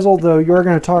mortising chisel, though you're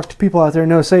going to talk to people out there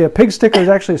and say a pig sticker is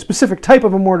actually a specific type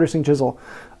of a mortising chisel.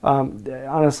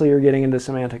 Honestly, you're getting into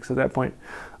semantics at that point.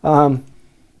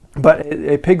 But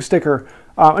a pig sticker,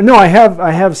 no, I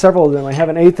have several of them. I have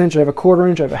an 1/8 inch, I have a 1/4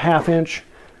 inch, I have a 1/2 inch.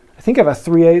 I think I have a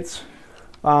 3/8.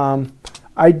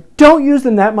 I don't use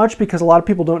them that much because a lot of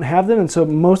people don't have them, and so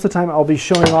most of the time I'll be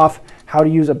showing off how to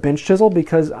use a bench chisel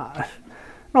because, in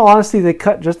all honesty, they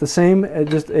cut just the same.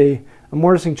 Just a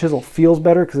mortising chisel feels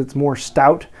better because it's more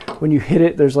stout. When you hit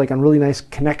it, there's like a really nice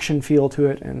connection feel to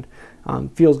it and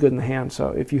feels good in the hand. So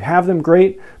if you have them,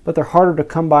 great, but they're harder to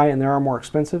come by and they are more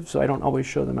expensive, so I don't always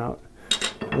show them out.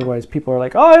 Otherwise, people are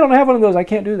like, oh, I don't have one of those, I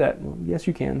can't do that. Well, yes,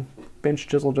 you can. Bench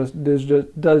chisel does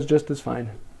just as fine.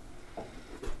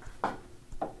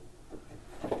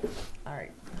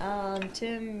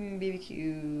 Tim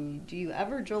BBQ, do you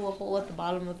ever drill a hole at the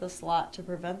bottom of the slot to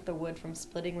prevent the wood from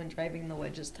splitting when driving the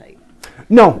wedges tight?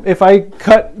 No. If I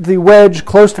cut the wedge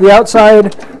close to the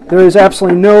outside, there is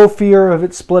absolutely no fear of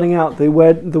it splitting out. The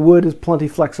wood is plenty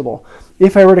flexible.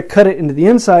 If I were to cut it into the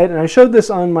inside, and I showed this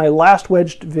on my last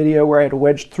wedged video where I had a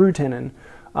wedged through tenon,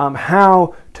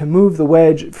 how to move the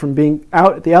wedge from being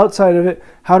out at the outside of it,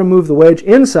 how to move the wedge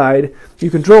inside. You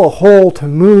can drill a hole to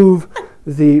move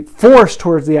the force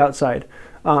towards the outside.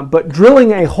 But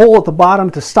drilling a hole at the bottom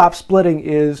to stop splitting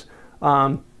is,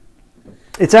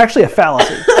 it's actually a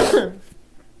fallacy.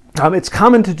 It's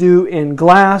common to do in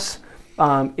glass,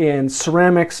 in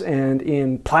ceramics, and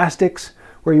in plastics,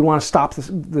 where you want to stop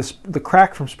the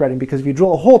crack from spreading, because if you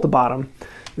drill a hole at the bottom,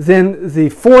 then the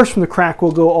force from the crack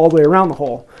will go all the way around the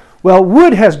hole. Well,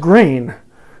 wood has grain,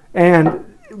 and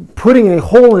putting a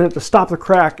hole in it to stop the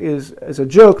crack is a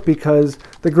joke, because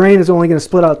the grain is only going to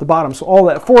split out at the bottom, so all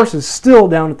that force is still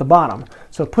down at the bottom.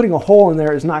 So putting a hole in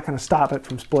there is not going to stop it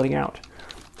from splitting out.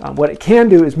 What it can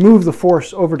do is move the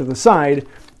force over to the side,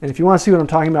 and if you want to see what I'm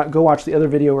talking about, go watch the other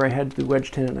video where I had the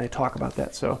wedge tenon and I talk about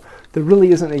that. So there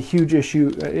really isn't a huge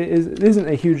issue, it isn't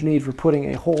a huge need for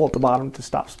putting a hole at the bottom to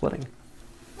stop splitting.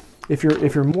 If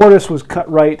your mortise was cut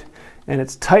right and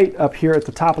it's tight up here at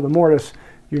the top of the mortise,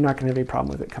 you're not going to have any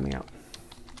problem with it coming out.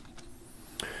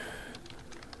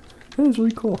 That is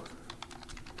really cool.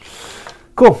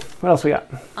 Cool. What else we got?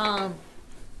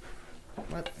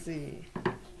 Let's see.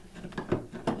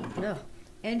 No.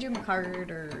 Andrew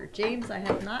McCarter. James, I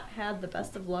have not had the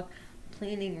best of luck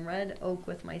planing red oak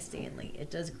with my Stanley.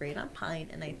 It does great on pine,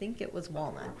 and I think it was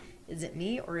walnut. Is it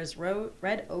me, or is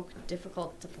red oak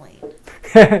difficult to plane?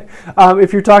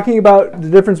 If you're talking about the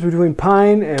difference between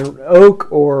pine and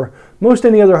oak or most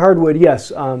any other hardwood,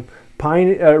 yes,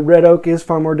 red oak is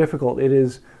far more difficult. It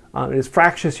is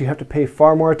fractious. You have to pay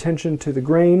far more attention to the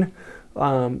grain.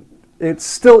 It's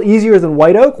still easier than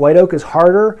white oak. White oak is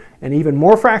harder and even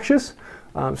more fractious,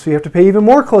 so you have to pay even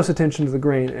more close attention to the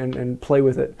grain and play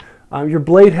with it. Your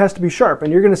blade has to be sharp,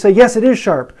 and you're going to say, yes, it is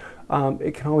sharp.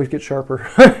 It can always get sharper.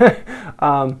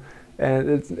 And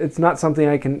it's not something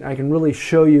I can really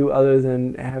show you other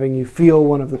than having you feel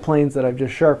one of the planes that I've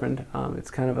just sharpened.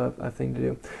 It's kind of a thing to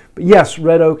do. But yes,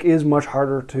 red oak is much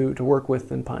harder to work with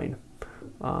than pine.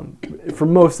 For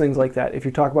most things like that. If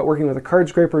you talk about working with a card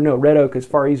scraper, no, red oak is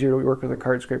far easier to work with a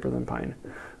card scraper than pine.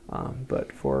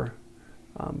 But for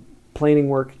planing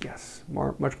work, yes,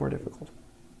 much more difficult.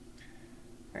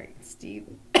 All right, Steve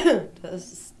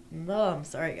does. No, I'm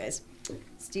sorry, guys.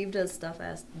 Steve does stuff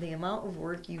as the amount of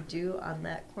work you do on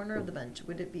that corner of the bench.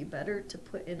 Would it be better to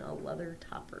put in a leather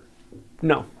topper?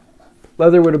 No,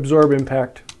 leather would absorb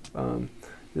impact.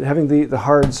 Having the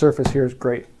hard surface here is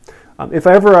great. If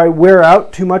I wear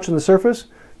out too much on the surface,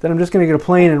 then I'm just going to get a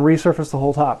plane and resurface the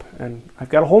whole top, and I've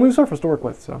got a whole new surface to work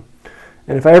with. So,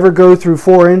 and if I ever go through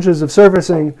 4 inches of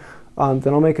surfacing,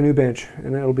 then I'll make a new bench,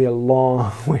 and it'll be a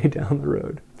long way down the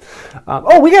road.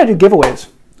 Oh, we got to do giveaways.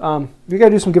 We got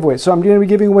to do some giveaways. So I'm going to be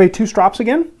giving away 2 strops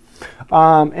again.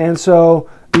 And so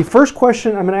the first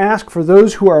question I'm going to ask for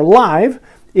those who are live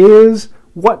is,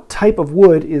 what type of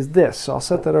wood is this? So I'll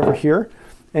set that over here.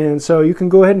 And so you can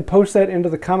go ahead and post that into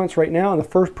the comments right now. And the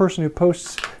first person who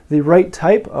posts the right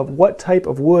type of what type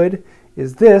of wood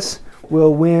is this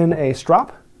will win a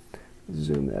strop.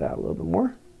 Zoom that out a little bit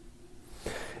more.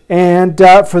 And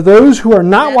for those who are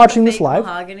not watching this live,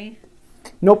 mahogany?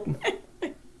 Nope.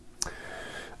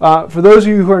 For those of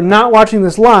you who are not watching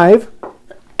this live,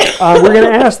 we're going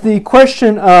to ask the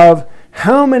question of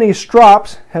how many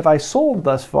strops have I sold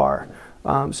thus far?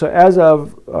 So as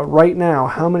of right now,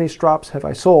 how many strops have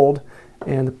I sold?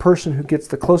 And the person who gets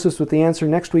the closest with the answer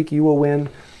next week, you will win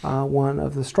one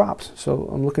of the strops. So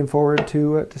I'm looking forward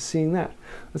to seeing that.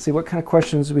 Let's see, what kind of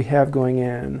questions do we have going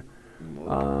in?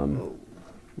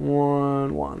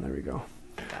 1, there we go.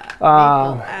 Maple,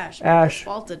 ash, ash,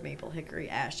 salted maple, hickory,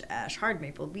 ash, hard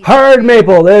maple, beech. Hard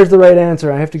maple, there's the right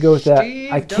answer. I have to go with that.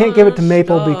 Steve I can't give it to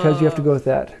maple stuff. because you have to go with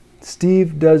that.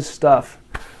 Steve does stuff.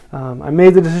 I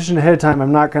made the decision ahead of time.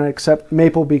 I'm not going to accept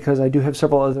maple because I do have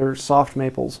several other soft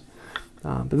maples.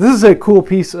 But this is a cool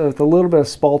piece with a little bit of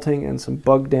spalting and some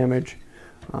bug damage.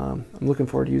 I'm looking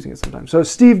forward to using it sometime. So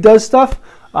Steve does stuff.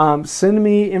 Send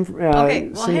me okay,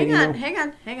 well,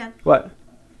 hang on. What?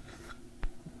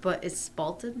 But is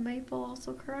spalted maple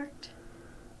also correct?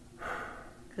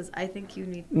 Because I think you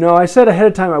need. No, I said ahead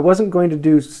of time I wasn't going to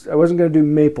do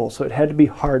maple, so it had to be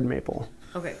hard maple.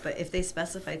 Okay, but if they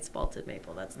specified spalted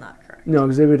maple, that's not correct. No,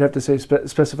 because they would have to say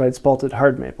specified spalted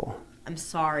hard maple. I'm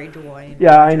sorry, Dwayne.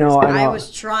 Yeah, I know. I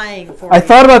was trying for. I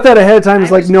thought about that ahead of time.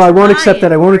 It's like, no, I won't accept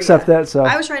that. I won't accept that. So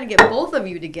I was trying to get both of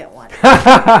you to get one.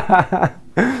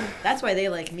 That's why they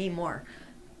like me more.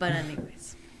 But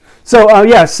anyways. So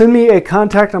yeah, send me a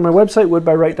contact on my website,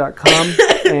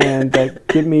 woodbywright.com, and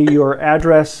give me your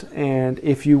address. And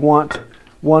if you want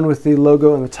one with the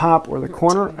logo in the top or the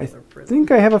corner, I think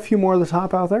I have a few more of the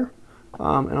top out there,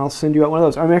 and I'll send you out one of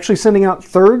those. I'm actually sending out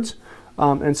thirds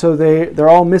and so they're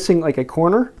all missing like a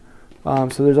corner.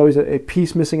 So there's always a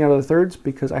piece missing out of the thirds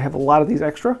because I have a lot of these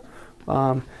extra.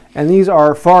 And these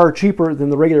are far cheaper than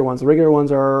the regular ones. The regular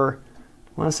ones are,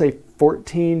 I want to say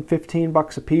 14, 15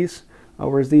 bucks a piece,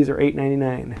 whereas these are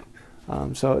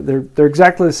 $8.99. So they're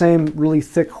exactly the same, really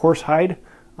thick horse hide,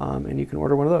 and you can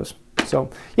order one of those. So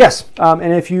yes,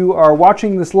 and if you are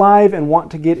watching this live and want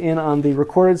to get in on the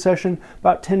recorded session,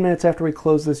 about 10 minutes after we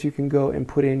close this, you can go and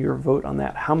put in your vote on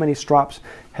that. How many strops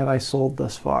have I sold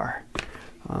thus far?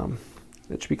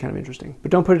 That should be kind of interesting.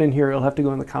 But don't put it in here. It'll have to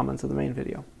go in the comments of the main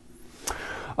video.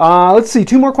 Let's see,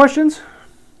 2 more questions?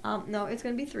 No, it's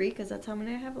going to be 3 because that's how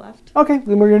many I have left. Okay,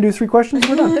 then we're going to do 3 questions.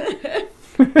 We're done.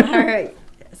 All right.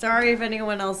 Sorry if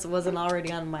anyone else wasn't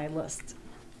already on my list.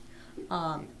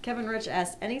 Kevin Rich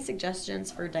asks, any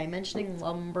suggestions for dimensioning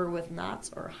lumber with knots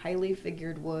or highly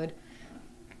figured wood?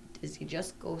 Does he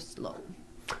just go slow?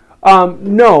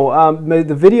 No,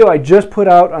 the video I just put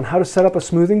out on how to set up a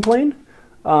smoothing plane,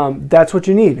 that's what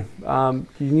you need. You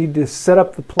need to set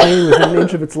up the plane within an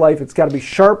inch of its life. It's got to be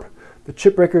sharp. The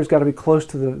chip breaker's got to be close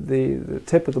to the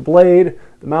tip of the blade.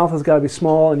 The mouth has got to be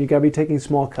small, and you've got to be taking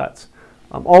small cuts.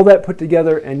 All that put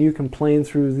together, and you can plane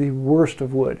through the worst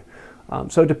of wood.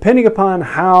 So depending upon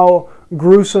how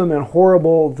gruesome and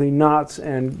horrible the knots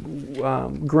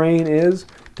and grain is,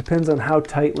 depends on how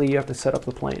tightly you have to set up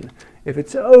the plane. If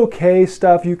it's okay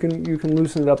stuff, you can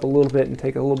loosen it up a little bit and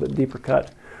take a little bit deeper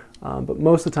cut. But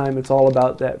most of the time, it's all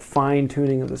about that fine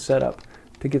tuning of the setup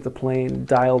to get the plane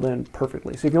dialed in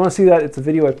perfectly. So if you want to see that, it's a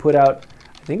video I put out,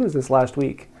 I think it was this last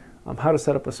week, how to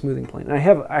set up a smoothing plane. And I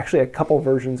have actually a couple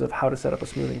versions of how to set up a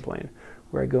smoothing plane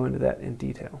where I go into that in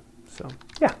detail. So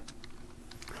yeah.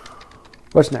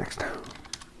 What's next?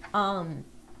 Ryan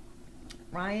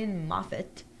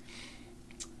Moffat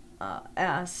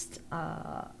asked,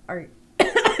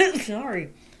 sorry,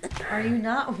 are you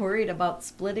not worried about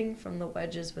splitting from the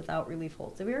wedges without relief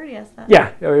holes? Did we already ask that?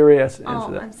 Yeah, we already answered that.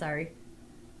 Oh, I'm sorry.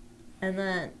 And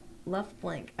then left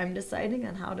blank. I'm deciding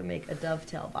on how to make a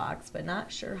dovetail box, but not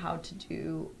sure how to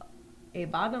do a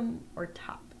bottom or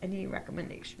top. Any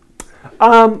recommendations?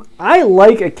 I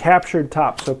like a captured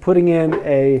top, so putting in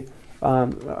a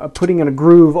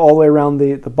groove all the way around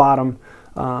the bottom,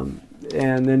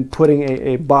 and then putting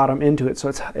a bottom into it,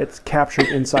 so it's captured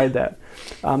inside that.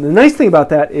 The nice thing about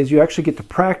that is you actually get to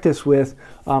practice with,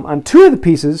 on 2 of the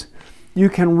pieces, you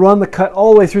can run the cut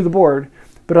all the way through the board,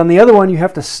 but on the other one you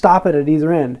have to stop it at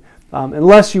either end,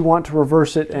 unless you want to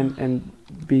reverse it and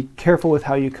be careful with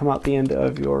how you come out the end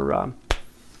of your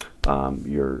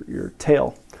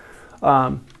tail.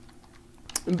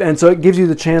 And so it gives you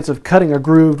the chance of cutting a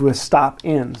groove with stop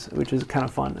ends, which is kind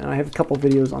of fun. And I have a couple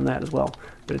videos on that as well.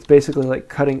 But it's basically like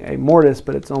cutting a mortise,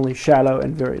 but it's only shallow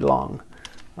and very long.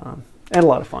 And a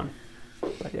lot of fun.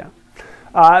 But yeah.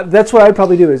 That's what I'd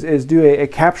probably do is do a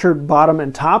captured bottom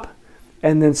and top,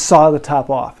 and then saw the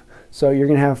top off. So you're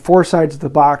going to have 4 sides of the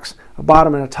box, a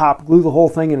bottom and a top, glue the whole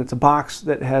thing, and it's a box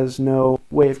that has no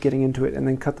way of getting into it, and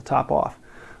then cut the top off.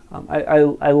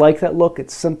 I like that look.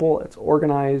 It's simple, it's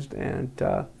organized, and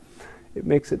it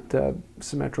makes it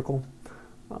symmetrical.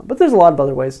 But there's a lot of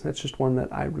other ways. That's just one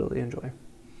that I really enjoy.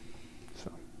 So,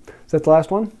 is that the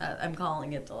last one? I'm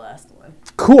calling it the last one.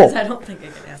 Cool. Because I don't think I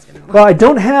can ask anymore. Well, I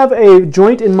don't have a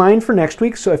joint in mind for next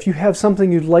week, so if you have something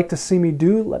you'd like to see me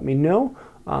do, let me know.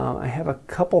 I have a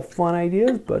couple fun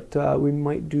ideas, but we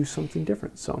might do something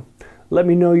different. So let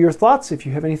me know your thoughts if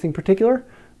you have anything particular.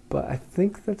 But I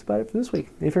think that's about it for this week.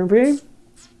 Anything for you?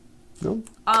 No?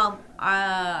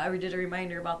 I did a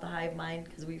reminder about the hive mind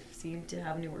because we seem to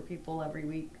have newer people every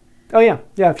week. Oh yeah,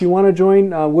 yeah. If you want to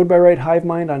join Wood by Wright Hive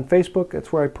Mind on Facebook,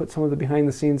 that's where I put some of the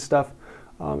behind-the-scenes stuff.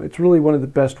 It's really one of the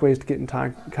best ways to get in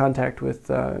contact with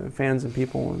fans and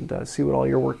people and see what all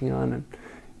you're working on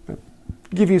and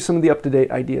give you some of the up-to-date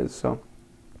ideas. So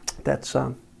that's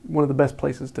one of the best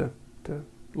places to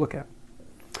look at.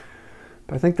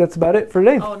 But I think that's about it for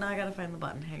today. Oh, now I gotta find the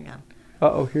button. Hang on.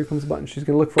 Uh-oh, here comes the button. She's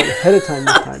going to look for it ahead of time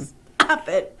this time. Stop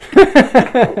it.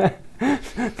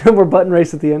 No more button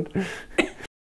race at the end.